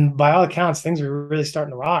 And by all accounts, things were really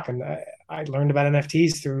starting to rock. And I learned about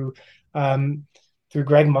NFTs through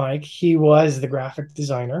Greg Mike. He was the graphic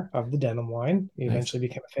designer of the denim line. He Nice. eventually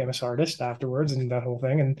became a famous artist afterwards and that whole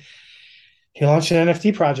thing. And he launched an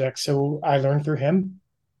NFT project. So I learned through him.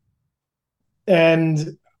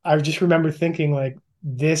 And I just remember thinking like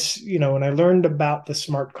this, when I learned about the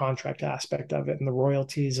smart contract aspect of it and the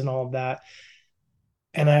royalties and all of that,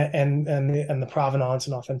 and the provenance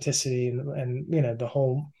and authenticity and the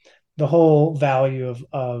whole value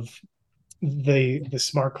of the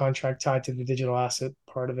smart contract tied to the digital asset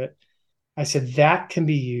part of it. I said that can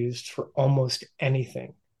be used for almost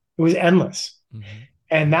anything. It was endless. Mm-hmm.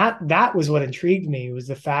 And that was what intrigued me, was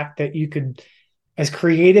the fact that you could, as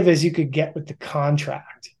creative as you could get with the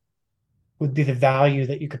contract, would be the value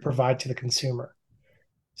that you could provide to the consumer.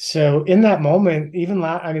 So in that moment, even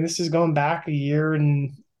this is going back a year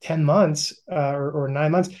and 10 months or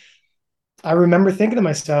 9 months. I remember thinking to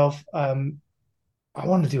myself, I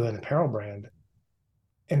want to do an apparel brand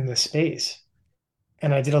in this space.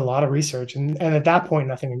 And I did a lot of research. And at that point,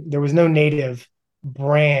 there was no native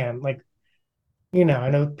brand. Like, I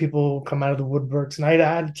know people come out of the woodworks, and I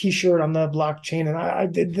had a t-shirt on the blockchain and I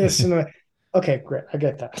did this. And okay, great. I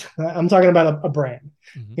get that. I'm talking about a brand.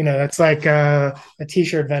 Mm-hmm. That's like a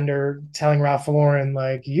t-shirt vendor telling Ralph Lauren,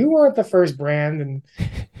 like, you weren't the first brand. And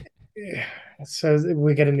so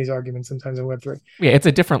we get in these arguments sometimes in Web3. Yeah, it's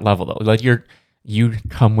a different level though. Like you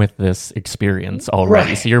come with this experience already,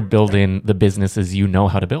 Right. So you're building the businesses you know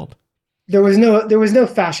how to build. There was no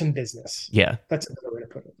fashion business. Yeah, That's another way to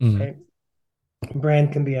put it. Mm-hmm. Right?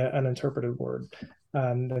 Brand can be an interpretive word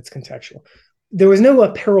that's contextual. There was no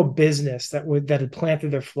apparel business that had planted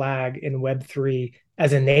their flag in Web3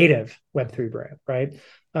 as a native Web3 brand, right?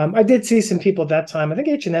 I did see some people at that time. I think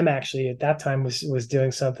H&M actually at that time was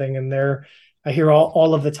doing something, and I hear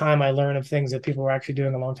all of the time. I learn of things that people were actually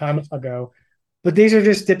doing a long time ago, but these are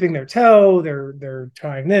just dipping their toe. They're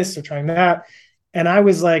trying this, they're trying that, and I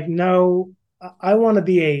was like, no, I want to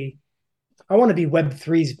be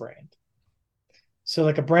Web3's brand. So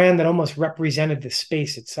like a brand that almost represented the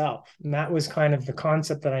space itself. And that was kind of the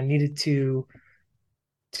concept that I needed to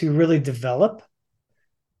really develop.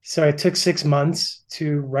 So I took 6 months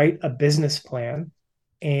to write a business plan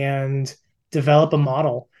and develop a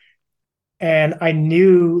model. And I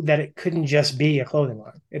knew that it couldn't just be a clothing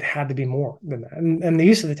line. It had to be more than that. And the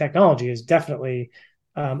use of the technology is definitely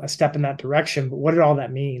a step in that direction. But what did all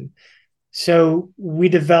that mean? So we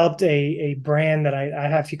developed a brand that I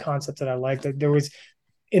had a few concepts that I liked. There was,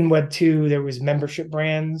 in Web2, there was membership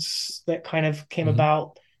brands that kind of came Mm-hmm.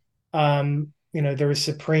 about. There was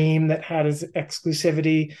Supreme that had its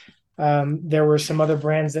exclusivity. There were some other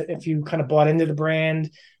brands that if you kind of bought into the brand,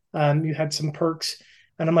 you had some perks.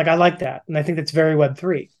 And I'm like, I like that. And I think that's very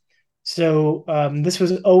Web3. So this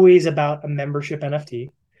was always about a membership NFT.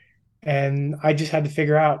 And I just had to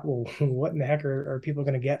figure out, well, what in the heck are people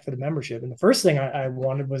going to get for the membership? And the first thing I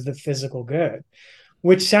wanted was the physical good,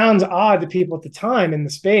 which sounds odd to people at the time in the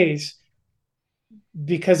space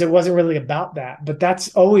because it wasn't really about that. But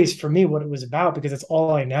that's always for me what it was about, because it's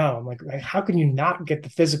all I know. I'm like, how can you not get the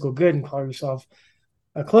physical good and call yourself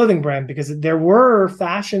a clothing brand? Because there were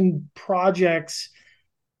fashion projects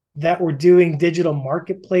that were doing digital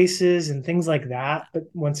marketplaces and things like that. But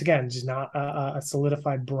once again, just not a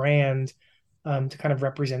solidified brand to kind of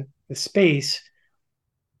represent the space.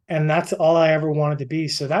 And that's all I ever wanted to be.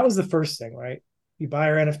 So that was the first thing, right? You buy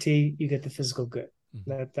our NFT, you get the physical good.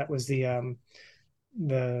 Mm-hmm. That was the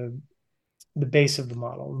base of the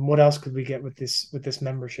model. And what else could we get with this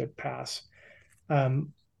membership pass?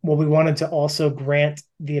 Well, we wanted to also grant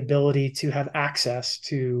the ability to have access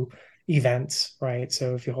to events, right?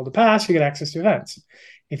 So if you hold a pass, you get access to events.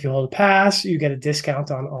 If you hold a pass, you get a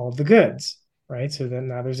discount on all of the goods, right? So then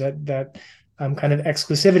now there's that kind of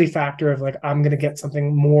exclusivity factor of like, I'm going to get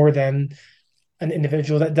something more than an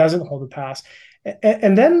individual that doesn't hold a pass.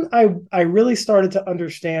 And then I really started to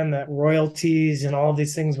understand that royalties and all of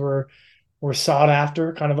these things were sought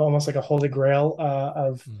after, kind of almost like a holy grail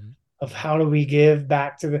of how do we give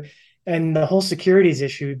back to and the whole securities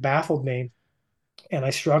issue baffled me. And I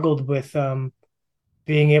struggled with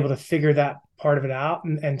being able to figure that part of it out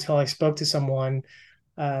until I spoke to someone.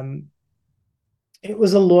 It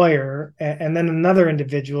was a lawyer and then another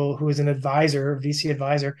individual who was an advisor, a VC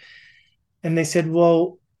advisor. And they said,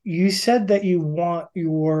 well, you said that you want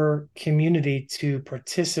your community to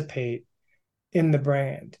participate in the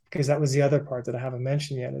brand, because that was the other part that I haven't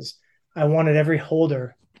mentioned yet, is I wanted every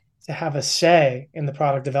holder to have a say in the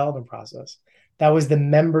product development process. that was the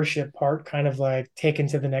membership part kind of like taken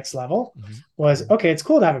to the next level. Mm-hmm. Was okay, it's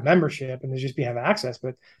cool to have a membership and to just have access,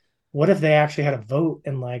 but what if they actually had a vote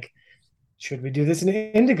and like, should we do this in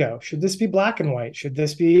indigo? Should this be black and white? Should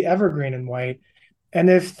this be evergreen and white? And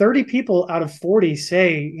if 30 people out of 40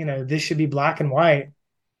 say, this should be black and white,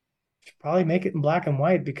 should probably make it in black and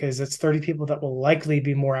white, because it's 30 people that will likely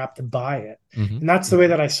be more apt to buy it. Mm-hmm. And that's the way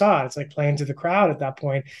that I saw it. It's like playing to the crowd at that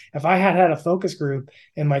point. If I had a focus group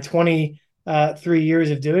in my 23 years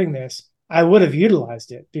of doing this, I would have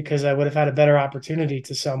utilized it because I would have had a better opportunity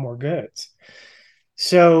to sell more goods.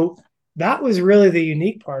 So that was really the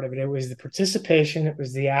unique part of it. It was the participation, it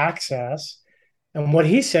was the access. And what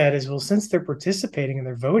he said is, well, since they're participating and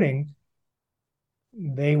they're voting,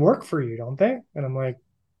 they work for you, don't they? And I'm like,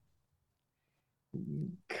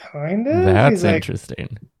 kind of. That's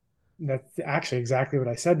interesting. That's actually exactly what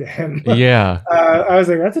I said to him. Yeah. I was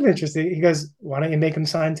like, that's an interesting. He goes, why don't you make them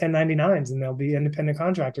sign 1099s and they'll be independent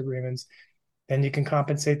contract agreements? Then you can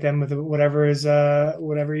compensate them with whatever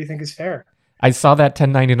you think is fair. I saw that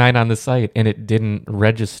 1099 on the site and it didn't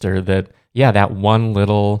register that, that one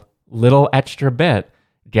little extra bit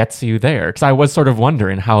gets you there. Because I was sort of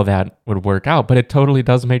wondering how that would work out, but it totally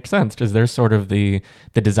does make sense because there's sort of the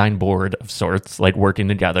design board of sorts, like working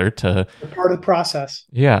together to... part of the process.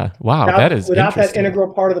 Yeah. Wow. Without that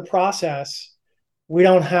integral part of the process, we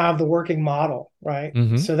don't have the working model, right?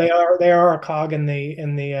 Mm-hmm. So they are a cog in the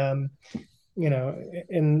in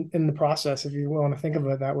the process, if you want to think of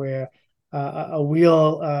it that way. A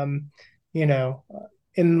wheel, in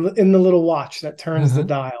the little watch that turns the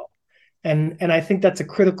dial. And I think that's a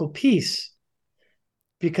critical piece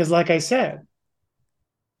because, like I said,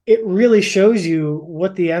 it really shows you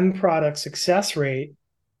what the end product success rate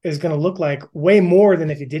is going to look like way more than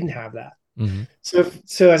if you didn't have that. Mm-hmm.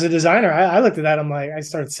 So as a designer, I looked at that. I'm like, I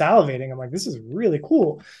started salivating. I'm like, this is really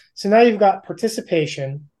cool. So now you've got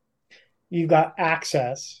participation, you've got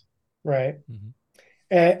access, right? Mm-hmm.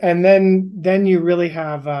 And then you really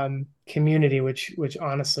have community, which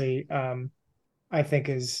honestly I think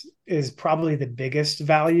is probably the biggest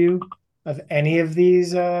value of any of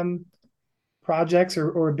these projects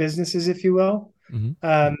or businesses, if you will.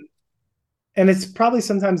 Mm-hmm. And it's probably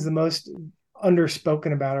sometimes the most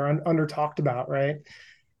underspoken about or under talked about, right?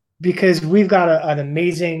 Because we've got an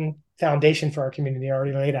amazing foundation for our community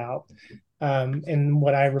already laid out in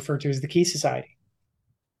what I refer to as the Key Society.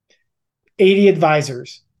 80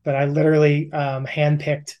 advisors that I literally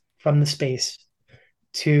handpicked from the space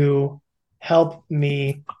to help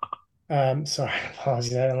me. Sorry,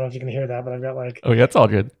 apologies. I don't know if you can hear that, but I've got oh yeah, it's all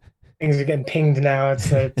good. Things are getting pinged now.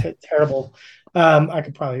 It's terrible. I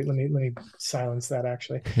could probably let me silence that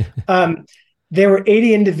actually. There were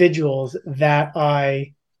 80 individuals that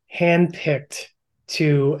I handpicked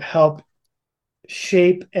to help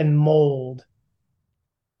shape and mold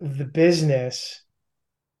the business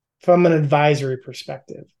from an advisory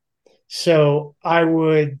perspective. So I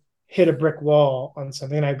would hit a brick wall on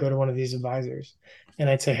something and I'd go to one of these advisors and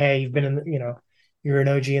I'd say, hey, you've been in you're an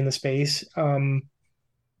OG in the space.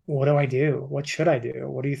 What do I do? What should I do?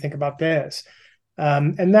 What do you think about this?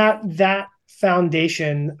 And that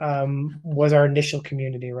foundation was our initial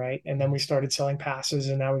community, right? And then we started selling passes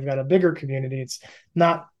and now we've got a bigger community. It's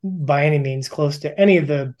not by any means close to any of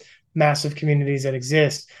the massive communities that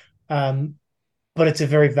exist. But it's a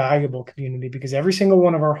very valuable community because every single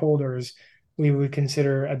one of our holders, we would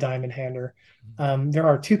consider a diamond hander. There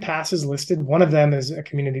are 2 passes listed. One of them is a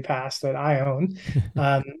community pass that I own,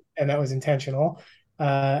 and that was intentional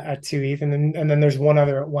at 2 ETH. And then there's one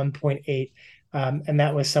other at 1.8, and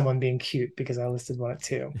that was someone being cute because I listed one at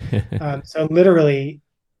 2. So literally,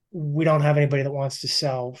 we don't have anybody that wants to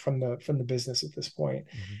sell from the business at this point.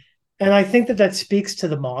 Mm-hmm. And I think that speaks to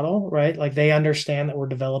the model, right? Like they understand that we're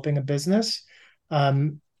developing a business.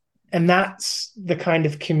 And that's the kind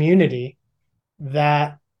of community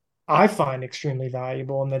that I find extremely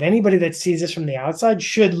valuable, and that anybody that sees this from the outside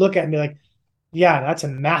should look at and be like, yeah, that's a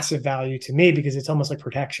massive value to me because it's almost like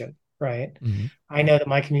protection, right? Mm-hmm. I know that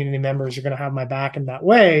my community members are going to have my back in that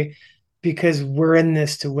way because we're in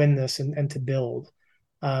this to win this and to build,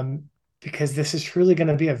 because this is truly going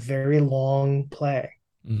to be a very long play.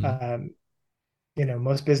 Mm-hmm.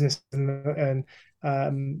 Most businesses and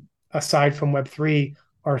aside from Web3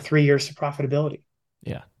 are 3 years to profitability.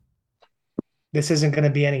 Yeah. This isn't going to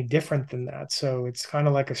be any different than that. So it's kind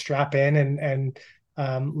of like a strap in and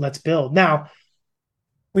let's build. Now,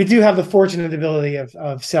 we do have the fortunate ability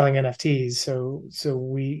of selling NFTs. So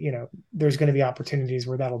we, there's going to be opportunities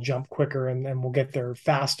where that'll jump quicker and we'll get there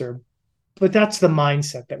faster. But that's the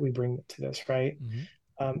mindset that we bring to this, right?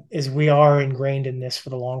 Mm-hmm. Is we are ingrained in this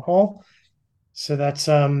for the long haul. So that's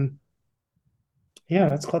Yeah,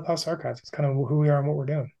 that's Clubhouse Archives. It's kind of who we are and what we're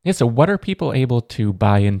doing. Yeah. So what are people able to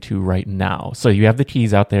buy into right now? So you have the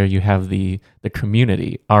keys out there, you have the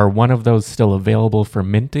community. Are one of those still available for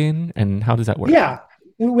minting? And how does that work? Yeah,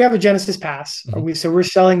 we have a Genesis Pass. Mhm. So we're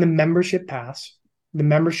selling the membership pass. The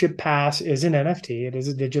membership pass is an NFT. It is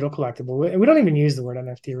a digital collectible. We don't even use the word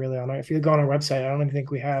NFT really on it. If you go on our website, I don't even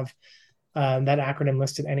think we have that acronym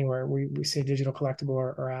listed anywhere. We say digital collectible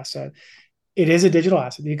or asset. It is a digital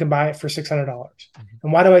asset. You can buy it for $600.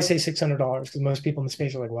 And why do I say $600? Because most people in the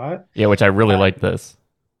space are like, what? Yeah, which I really like this.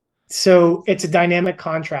 So it's a dynamic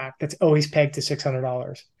contract that's always pegged to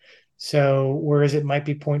 $600. So whereas it might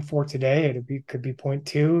be zero point 0.4 today, could be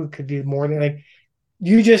 0.2, it could be more than like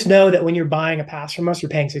you just know that when you're buying a pass from us, you're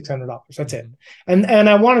paying $600. That's it. And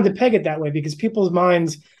I wanted to peg it that way because people's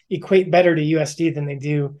minds equate better to USD than they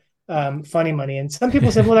do funny money. And some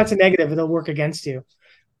people say, well, that's a negative. It'll work against you.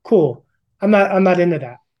 Cool. I'm not into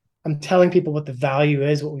that. I'm telling people what the value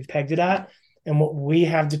is, what we've pegged it at, and what we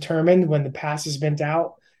have determined when the pass is bent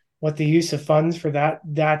out, what the use of funds for that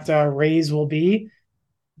raise will be.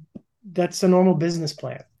 That's a normal business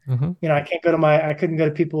plan. Mm-hmm. I couldn't go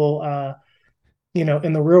to people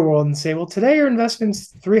in the real world and say, well, today your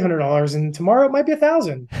investment's $300 and tomorrow it might be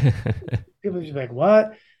 $1,000. People are just like,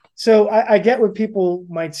 what? So I get what people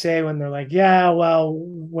might say when they're like, yeah, well,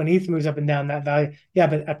 when ETH moves up and down that value, yeah,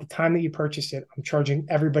 but at the time that you purchased it, I'm charging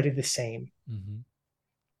everybody the same. Mm-hmm.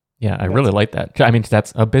 Yeah, I really like that. I mean,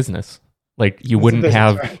 that's a business. Like you wouldn't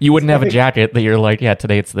have a jacket that you're like, yeah,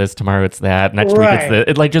 today it's this, tomorrow it's that, next week it's this.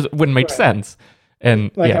 It like just wouldn't make sense.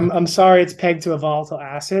 And like, I'm sorry, it's pegged to a volatile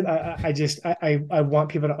asset. I want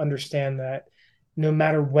people to understand that no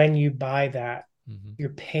matter when you buy that, you're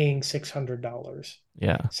paying $600.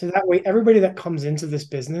 Yeah. So that way, everybody that comes into this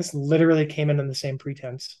business literally came in on the same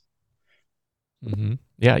pretense. Mm-hmm.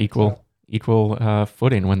 Yeah, equal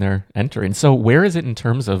footing when they're entering. So where is it in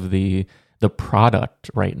terms of the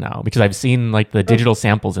product right now? Because I've seen like the digital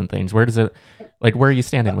samples and things. Where does it, like, where are you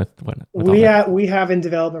standing with we have in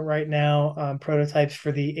development right now prototypes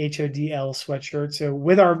for the HODL sweatshirt. So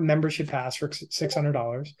with our membership pass for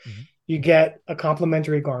 $600, you get a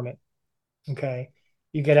complimentary garment. Okay.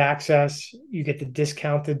 You get access, you get the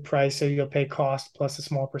discounted price. So you'll pay cost plus a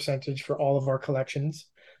small percentage for all of our collections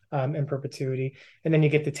in perpetuity. And then you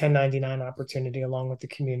get the 1099 opportunity along with the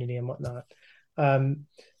community and whatnot.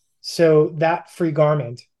 So that free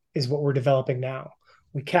garment is what we're developing now.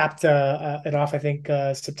 We capped it off, I think,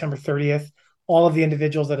 September 30th. All of the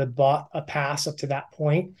individuals that had bought a pass up to that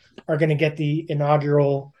point are going to get the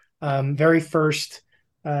inaugural, very first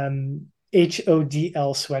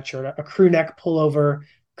HODL sweatshirt, a crew neck pullover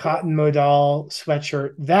cotton modal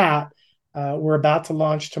sweatshirt that we're about to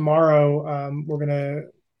launch tomorrow.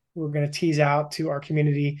 We're gonna tease out to our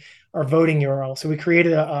community our voting URL. So we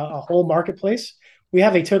created a whole marketplace. We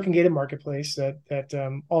have a token gated marketplace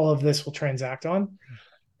that all of this will transact on,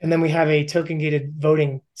 and then we have a token gated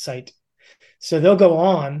voting site. So they'll go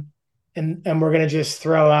on, and we're gonna just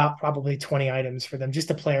throw out probably 20 items for them just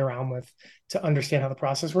to play around with to understand how the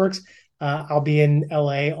process works. I'll be in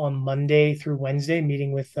LA on Monday through Wednesday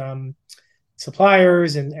meeting with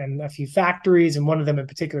suppliers and a few factories. And one of them in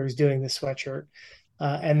particular is doing this sweatshirt.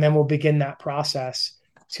 And then we'll begin that process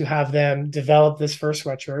to have them develop this first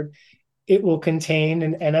sweatshirt. It will contain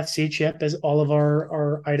an NFC chip, as all of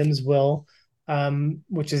our items will,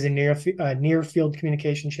 which is a near field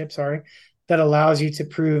communication chip, that allows you to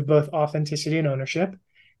prove both authenticity and ownership.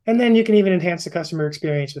 And then you can even enhance the customer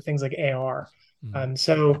experience with things like AR.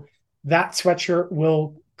 So that sweatshirt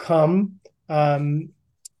will come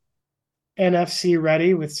NFC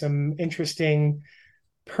ready with some interesting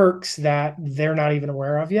perks that they're not even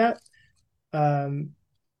aware of yet.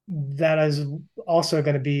 That is also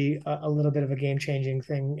going to be a little bit of a game-changing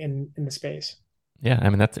thing in the space. Yeah, I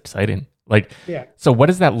mean, that's exciting. Like, yeah. So what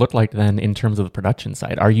does that look like then in terms of the production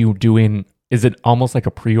side? Is it almost like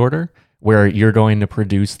a pre-order where you're going to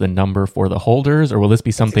produce the number for the holders, or will this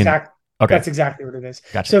be something? Okay. That's exactly what it is.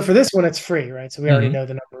 Gotcha. So for this one, it's free, right? So we already know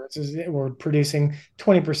the number. We're producing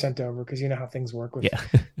 20% over because you know how things work.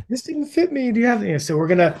 This didn't fit me. Do you have? So we're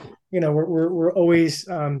gonna, we're always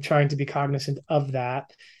trying to be cognizant of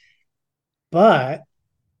that. But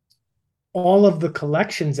all of the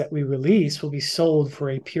collections that we release will be sold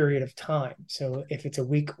for a period of time. So if it's a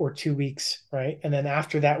week or 2 weeks, right, and then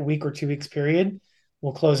after that week or 2 weeks period,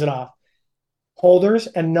 we'll close it off. Holders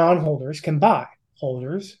and non-holders can buy.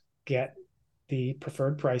 Holders get the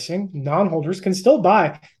preferred pricing. Non-holders can still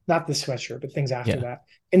buy, not the sweatshirt, but things after that,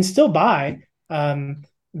 and still buy the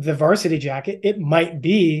varsity jacket. It might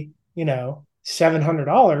be,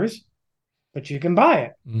 $700, but you can buy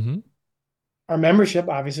it. Our membership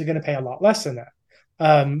obviously going to pay a lot less than that.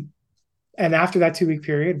 And after that 2-week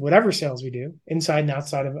period, whatever sales we do inside and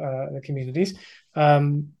outside of the communities,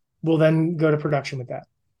 we'll then go to production with that.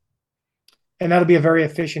 And that'll be a very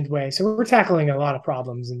efficient way. So we're tackling a lot of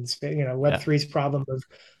problems in Web3's problem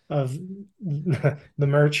of the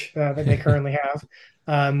merch that they currently have,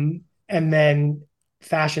 and then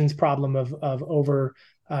fashion's problem of over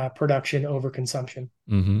production, over consumption.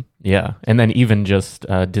 Mm-hmm. Yeah, and then even just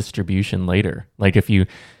distribution later. Like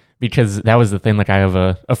because that was the thing. Like I have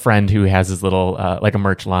a friend who has his little like a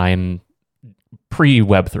merch line pre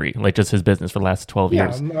Web3, like just his business for the last 12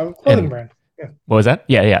 years. A clothing brand. Yeah. What was that?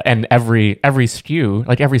 Yeah. And every SKU,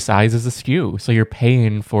 like every size is a SKU. So you're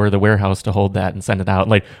paying for the warehouse to hold that and send it out.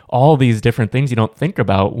 Like all these different things you don't think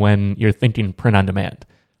about when you're thinking print on demand.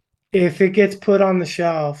 If it gets put on the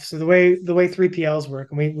shelf, so the way 3PLs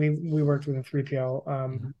work, and we worked with a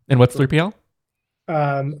 3PL. And what's 3PL?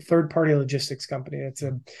 Third-party logistics company. It's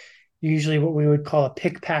usually what we would call a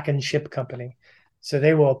pick, pack, and ship company. So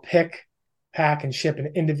they will pick, pack, and ship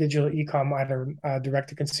an individual e-com, either direct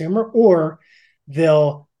to consumer, or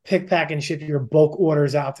they'll pick, pack, and ship your bulk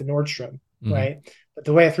orders out to Nordstrom, right? But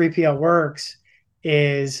the way a 3PL works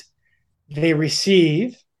is they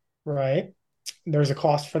receive, right? There's a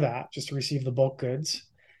cost for that, just to receive the bulk goods.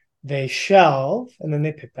 They shelve, and then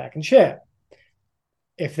they pick, pack, and ship.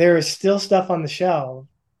 If there is still stuff on the shelf,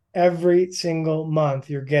 every single month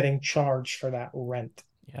you're getting charged for that rent.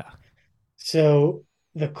 Yeah. So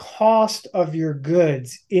the cost of your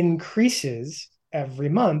goods increases every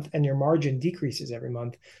month and your margin decreases every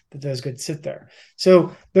month that those goods sit there.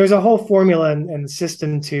 So there's a whole formula and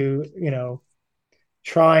system to,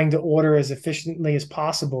 trying to order as efficiently as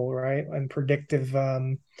possible, right? And predictive,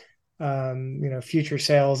 future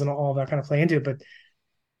sales and all that kind of play into it.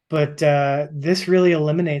 But this really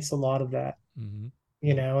eliminates a lot of that, and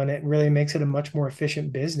it really makes it a much more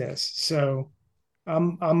efficient business. So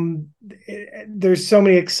there's so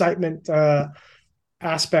many excitement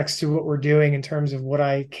aspects to what we're doing in terms of what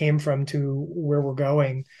I came from to where we're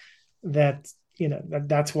going, that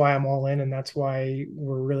that's why I'm all in, and that's why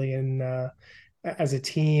we're really in as a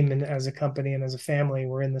team and as a company and as a family.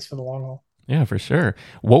 We're in this for the long haul. Yeah, for sure.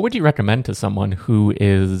 What would you recommend to someone who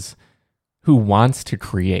wants to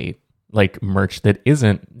create like merch that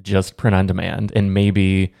isn't just print on demand, and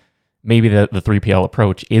maybe the 3PL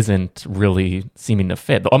approach isn't really seeming to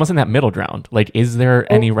fit, almost in that middle ground? Like, are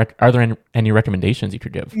there any recommendations you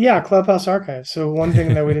could give? Yeah, Clubhouse Archive. So one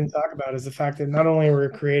thing that we didn't talk about is the fact that not only we're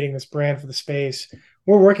creating this brand for the space,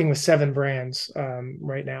 we're working with 7 brands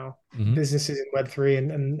right now, businesses in Web3,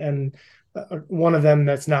 and one of them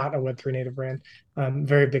that's not a Web3 native brand,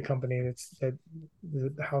 very big company. That's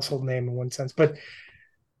the household name in one sense, but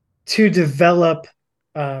to develop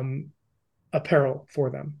apparel for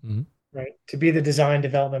them, right? To be the design,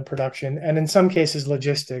 development, production, and in some cases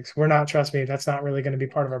logistics. Trust me, that's not really going to be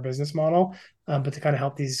part of our business model, but to kind of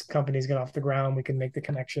help these companies get off the ground, we can make the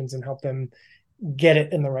connections and help them get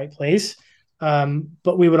it in the right place.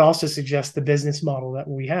 But we would also suggest the business model that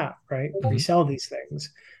we have, right? We sell these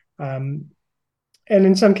things. And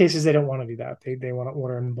in some cases, they don't want to do that. They want to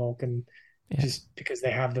order in bulk, and just because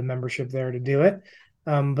they have the membership there to do it.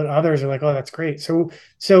 But others are like, oh, that's great.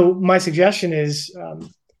 So my suggestion is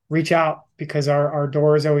reach out, because our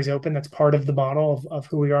door is always open. That's part of the model of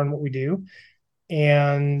who we are and what we do.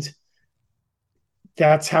 And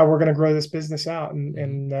that's how we're going to grow this business out.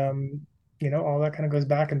 And all that kind of goes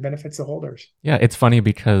back and benefits the holders. Yeah, it's funny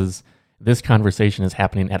because this conversation is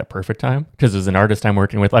happening at a perfect time, because as an artist I'm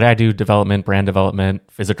working with, like I do development, brand development,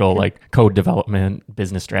 physical, like code development,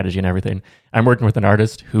 business strategy and everything. I'm working with an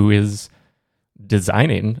artist who is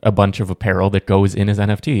designing a bunch of apparel that goes in his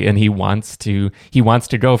NFT, and he wants to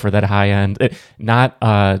go for that high end, not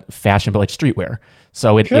fashion, but like streetwear.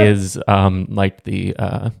 So it is like the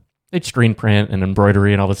it's screen print and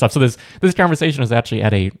embroidery and all this stuff. So this conversation is actually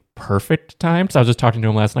at a perfect time. So I was just talking to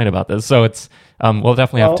him last night about this. So it's we'll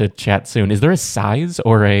definitely have to chat soon. Is there a size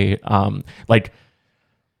or a like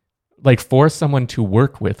for someone to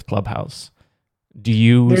work with Clubhouse? Do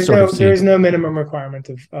you there's no minimum requirement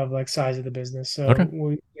of like size of the business. So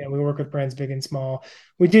we work with brands big and small.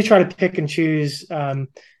 We do try to pick and choose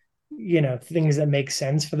things that make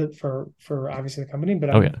sense for obviously the company,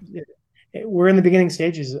 but we're in the beginning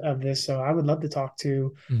stages of this, so I would love to talk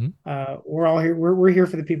to we're all here, we're here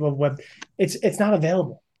for the people of web. It's not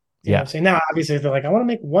available. You know what I'm saying? Now obviously if they're like, I want to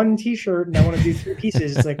make one t-shirt and I want to do 3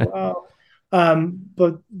 pieces, it's like, well,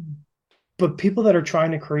 but people that are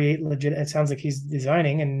trying to create legit, it sounds like he's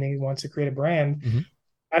designing and he wants to create a brand.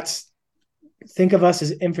 Think of us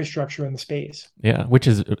as infrastructure in the space. Yeah, which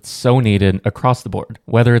is so needed across the board,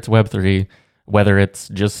 whether it's Web3, whether it's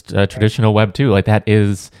just traditional Web 2. Like that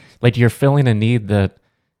is like you're filling a need that,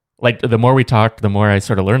 like the more we talk, the more I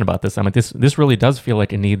sort of learn about this. I'm like, this really does feel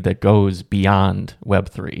like a need that goes beyond Web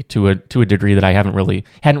 3 to a degree that I hadn't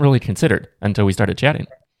really considered until we started chatting.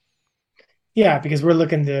 Yeah, because we're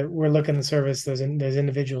looking to service those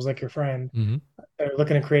individuals like your friend that are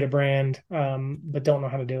looking to create a brand, but don't know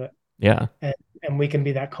how to do it. Yeah, and we can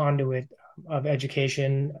be that conduit of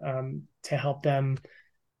education to help them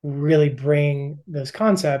really bring those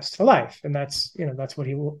concepts to life, and that's what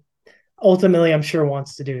he will ultimately, I'm sure,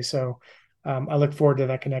 wants to do. So I look forward to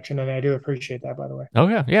that connection, and I do appreciate that, by the way. Oh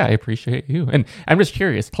yeah, I appreciate you. And I'm just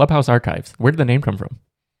curious, Clubhouse Archives, where did the name come from?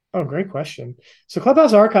 Oh, great question. So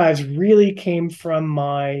Clubhouse Archives really came from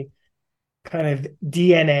my kind of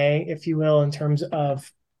DNA, if you will, in terms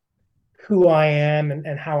of who I am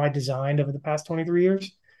and how I designed over the past 23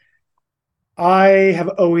 years. I have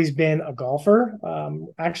always been a golfer.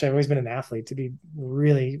 Actually, I've always been an athlete, to be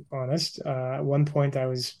really honest. At one point, I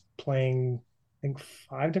was playing, I think,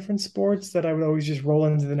 5 different sports that I would always just roll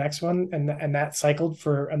into the next one, and that cycled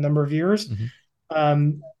for a number of years.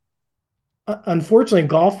 Unfortunately,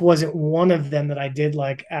 golf wasn't one of them that I did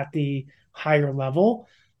like at the higher level,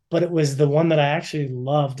 but it was the one that I actually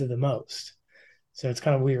loved the most. So it's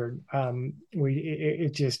kind of weird.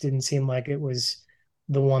 It just didn't seem like it was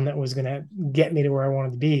the one that was going to get me to where I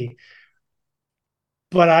wanted to be.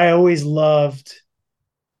 But I always loved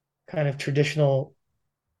kind of traditional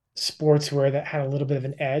sportswear that had a little bit of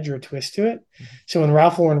an edge or a twist to it. So when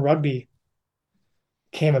Ralph Lauren Rugby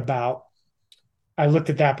came about, I looked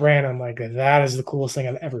at that brand. I'm like, that is the coolest thing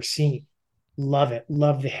I've ever seen. Love it.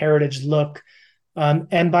 Love the heritage look.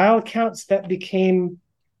 And by all accounts, that became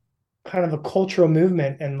kind of a cultural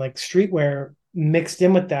movement, and like streetwear mixed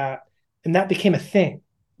in with that. And that became a thing.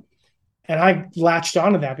 And I latched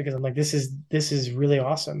onto that because I'm like, this is really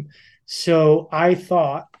awesome. So I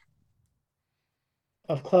thought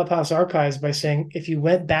of Clubhouse Archives by saying, if you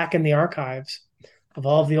went back in the archives of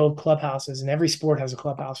all of the old clubhouses, and every sport has a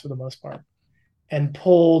clubhouse for the most part, and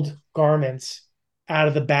pulled garments out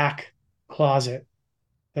of the back closet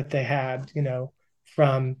that they had,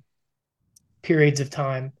 from periods of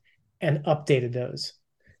time, and updated those.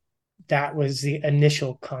 That was the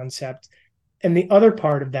initial concept. And the other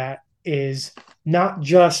part of that is not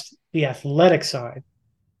just the athletic side,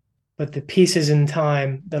 but the pieces in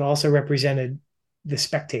time that also represented the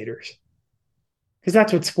spectators. Because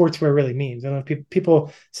that's what sportswear really means. I don't know if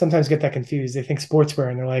people sometimes get that confused. They think sportswear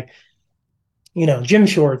and they're like, gym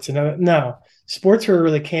shorts. And no, sportswear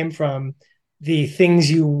really came from the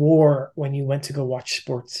things you wore when you went to go watch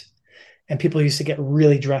sports. And people used to get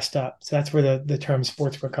really dressed up. So that's where the term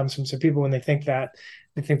sportswear comes from. So people, when they think that,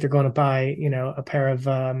 they think they're going to buy, a pair of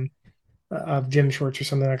gym shorts or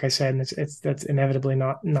something, like I said, and that's inevitably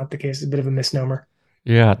not the case. It's a bit of a misnomer.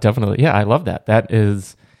 Yeah, definitely. Yeah, I love that. That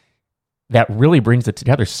really brings it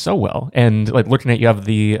together so well. And like looking at, you have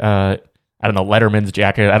the I don't know, Letterman's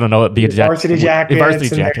jacket. I don't know the exact varsity jacket.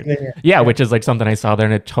 Varsity jacket. Yeah, which is like something I saw there,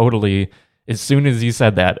 and it totally, as soon as you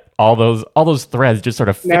said that, all those threads just sort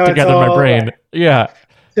of fit together in my brain. Right. Yeah.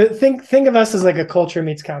 So think of us as like a culture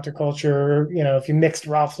meets counterculture. If you mixed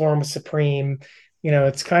Ralph Lauren with Supreme,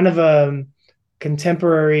 it's kind of a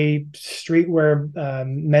contemporary streetwear,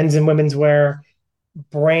 men's and women's wear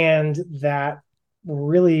brand that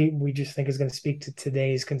really we just think is going to speak to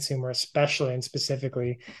today's consumer, especially and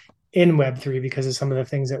specifically in Web3, because of some of the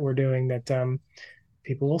things that we're doing that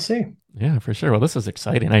people will see. Yeah, for sure. Well, this is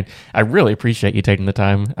exciting. I really appreciate you taking the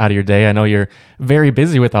time out of your day. I know you're very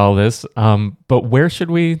busy with all this, but where should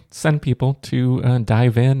we send people to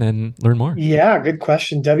dive in and learn more? Yeah, good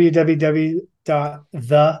question.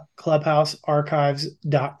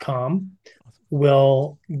 www.theclubhousearchives.com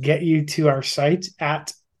will get you to our site.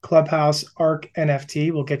 At Clubhouse Arc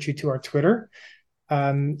NFT will get you to our Twitter.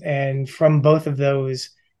 And from both of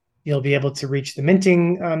those, you'll be able to reach the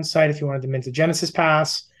minting site if you wanted to mint a Genesis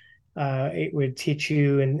Pass. It would teach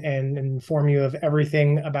you and inform you of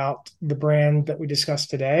everything about the brand that we discussed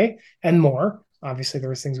today and more. Obviously, there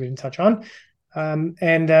was things we didn't touch on.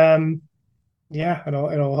 Yeah,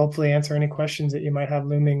 it'll hopefully answer any questions that you might have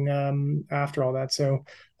looming after all that. So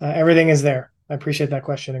everything is there. I appreciate that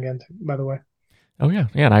question again, by the way. Oh yeah,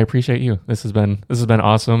 and I appreciate you. This has been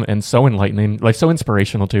awesome and so enlightening, like so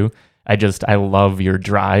inspirational too. I love your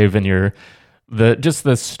drive and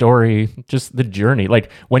the story, just the journey.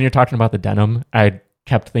 Like when you're talking about the denim, I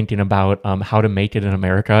kept thinking about How to Make It in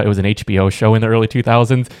America. It was an HBO show in the early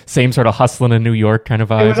 2000s. Same sort of hustling in New York kind of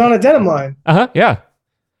vibe. It was on a denim line. Yeah.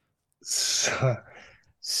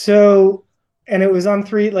 So, and it was on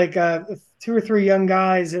two or three young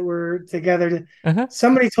guys that were together. Uh-huh.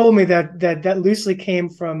 Somebody told me that loosely came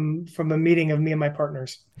from a meeting of me and my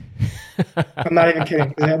partners. I'm not even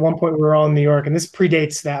kidding. 'Cause at one point we were all in New York, and this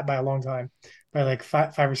predates that by a long time, by like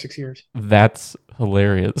five or 6 years. That's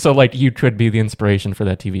hilarious. So like you could be the inspiration for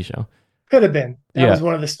that TV show. Could have been. That Yeah. was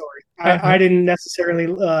one of the stories. Uh-huh. I didn't necessarily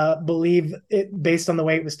believe it based on the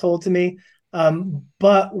way it was told to me.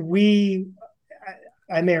 But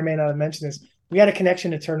I may or may not have mentioned this. We had a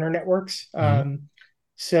connection to Turner Networks.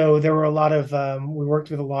 So there were a lot of, we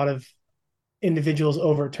worked with a lot of individuals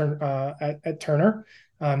over at Turner,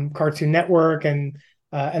 Cartoon Network, and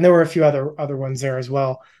there were a few other ones there as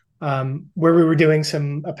well, where we were doing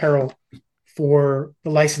some apparel for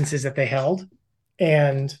the licenses that they held.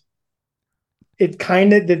 And it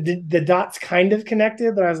kind of, the dots kind of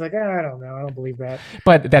connected, but I was like, I don't know. I don't believe that.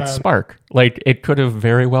 But that spark, like it could have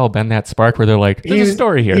very well been that spark where they're like, there's a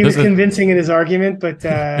story here. He was convincing in his argument, but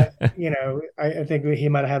I think he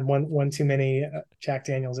might have had one too many Jack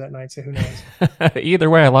Daniels that night. So who knows? Either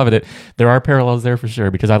way, I loved it. There are parallels there for sure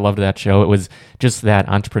because I loved that show. It was just that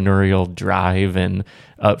entrepreneurial drive and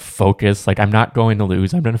focus. Like, I'm not going to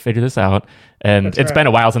lose. I'm going to figure this out. And it's been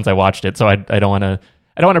a while since I watched it, so I don't want to.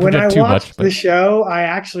 I don't want to predict too much. When I watched the show, I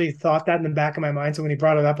actually thought that in the back of my mind. So when he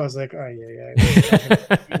brought it up, I was like, oh, yeah.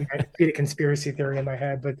 I create a conspiracy theory in my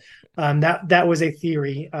head. But that was a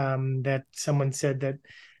theory that someone said that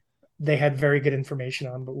they had very good information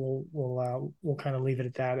on, but we'll kind of leave it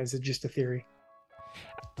at that as just a theory.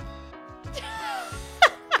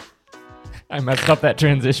 I messed up that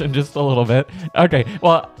transition just a little bit. Okay.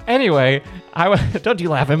 Well, anyway, don't you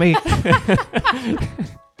laugh at me.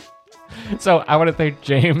 So I want to thank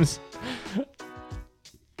James.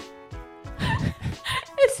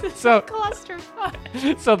 It's a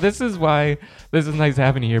clusterfuck. So this is why this is nice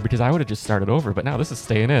having you here, because I would have just started over, but now this is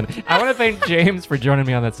staying in. I want to thank James for joining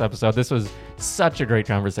me on this episode. This was such a great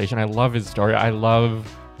conversation. I love his story. I love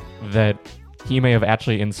that he may have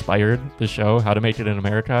actually inspired the show, How to Make It in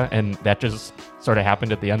America, and that just sort of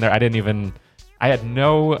happened at the end there. I had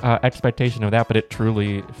no expectation of that, but it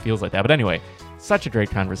truly feels like that. But anyway, such a great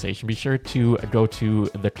conversation. Be sure to go to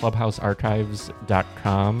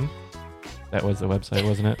theclubhousearchives.com. That was the website,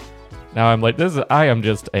 wasn't it? Now I'm like, I am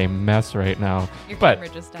just a mess right now. Your camera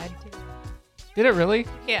just died too. Did it really?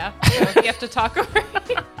 Yeah. So you have to talk over it.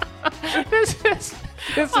 This is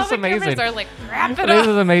amazing. Cameras are like, wrap it This up.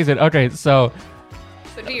 is amazing. Okay, so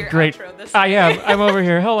do your great. outro this I am. I'm over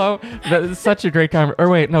here. Hello. That is such a great camera. Or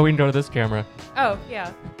wait, no, we can go to this camera. Oh,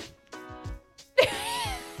 yeah.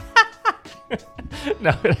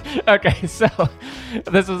 No. Okay, so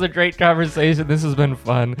this was a great conversation. This has been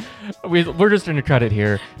fun. We're just going to cut it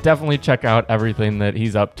here. Definitely check out everything that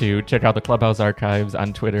he's up to. Check out the Clubhouse Archives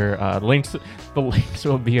on Twitter. The links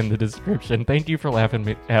will be in the description. Thank you for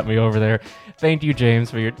laughing at me over there. Thank you,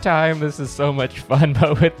 James, for your time. This is so much fun.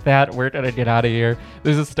 But with that, we're going to get out of here.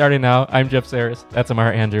 This is Starting Now. I'm Jeff Saris. That's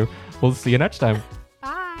Amar Andrew. We'll see you next time.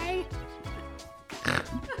 Bye.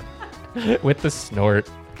 With the snort.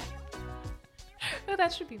 Oh,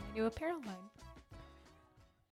 that should be my new apparel line.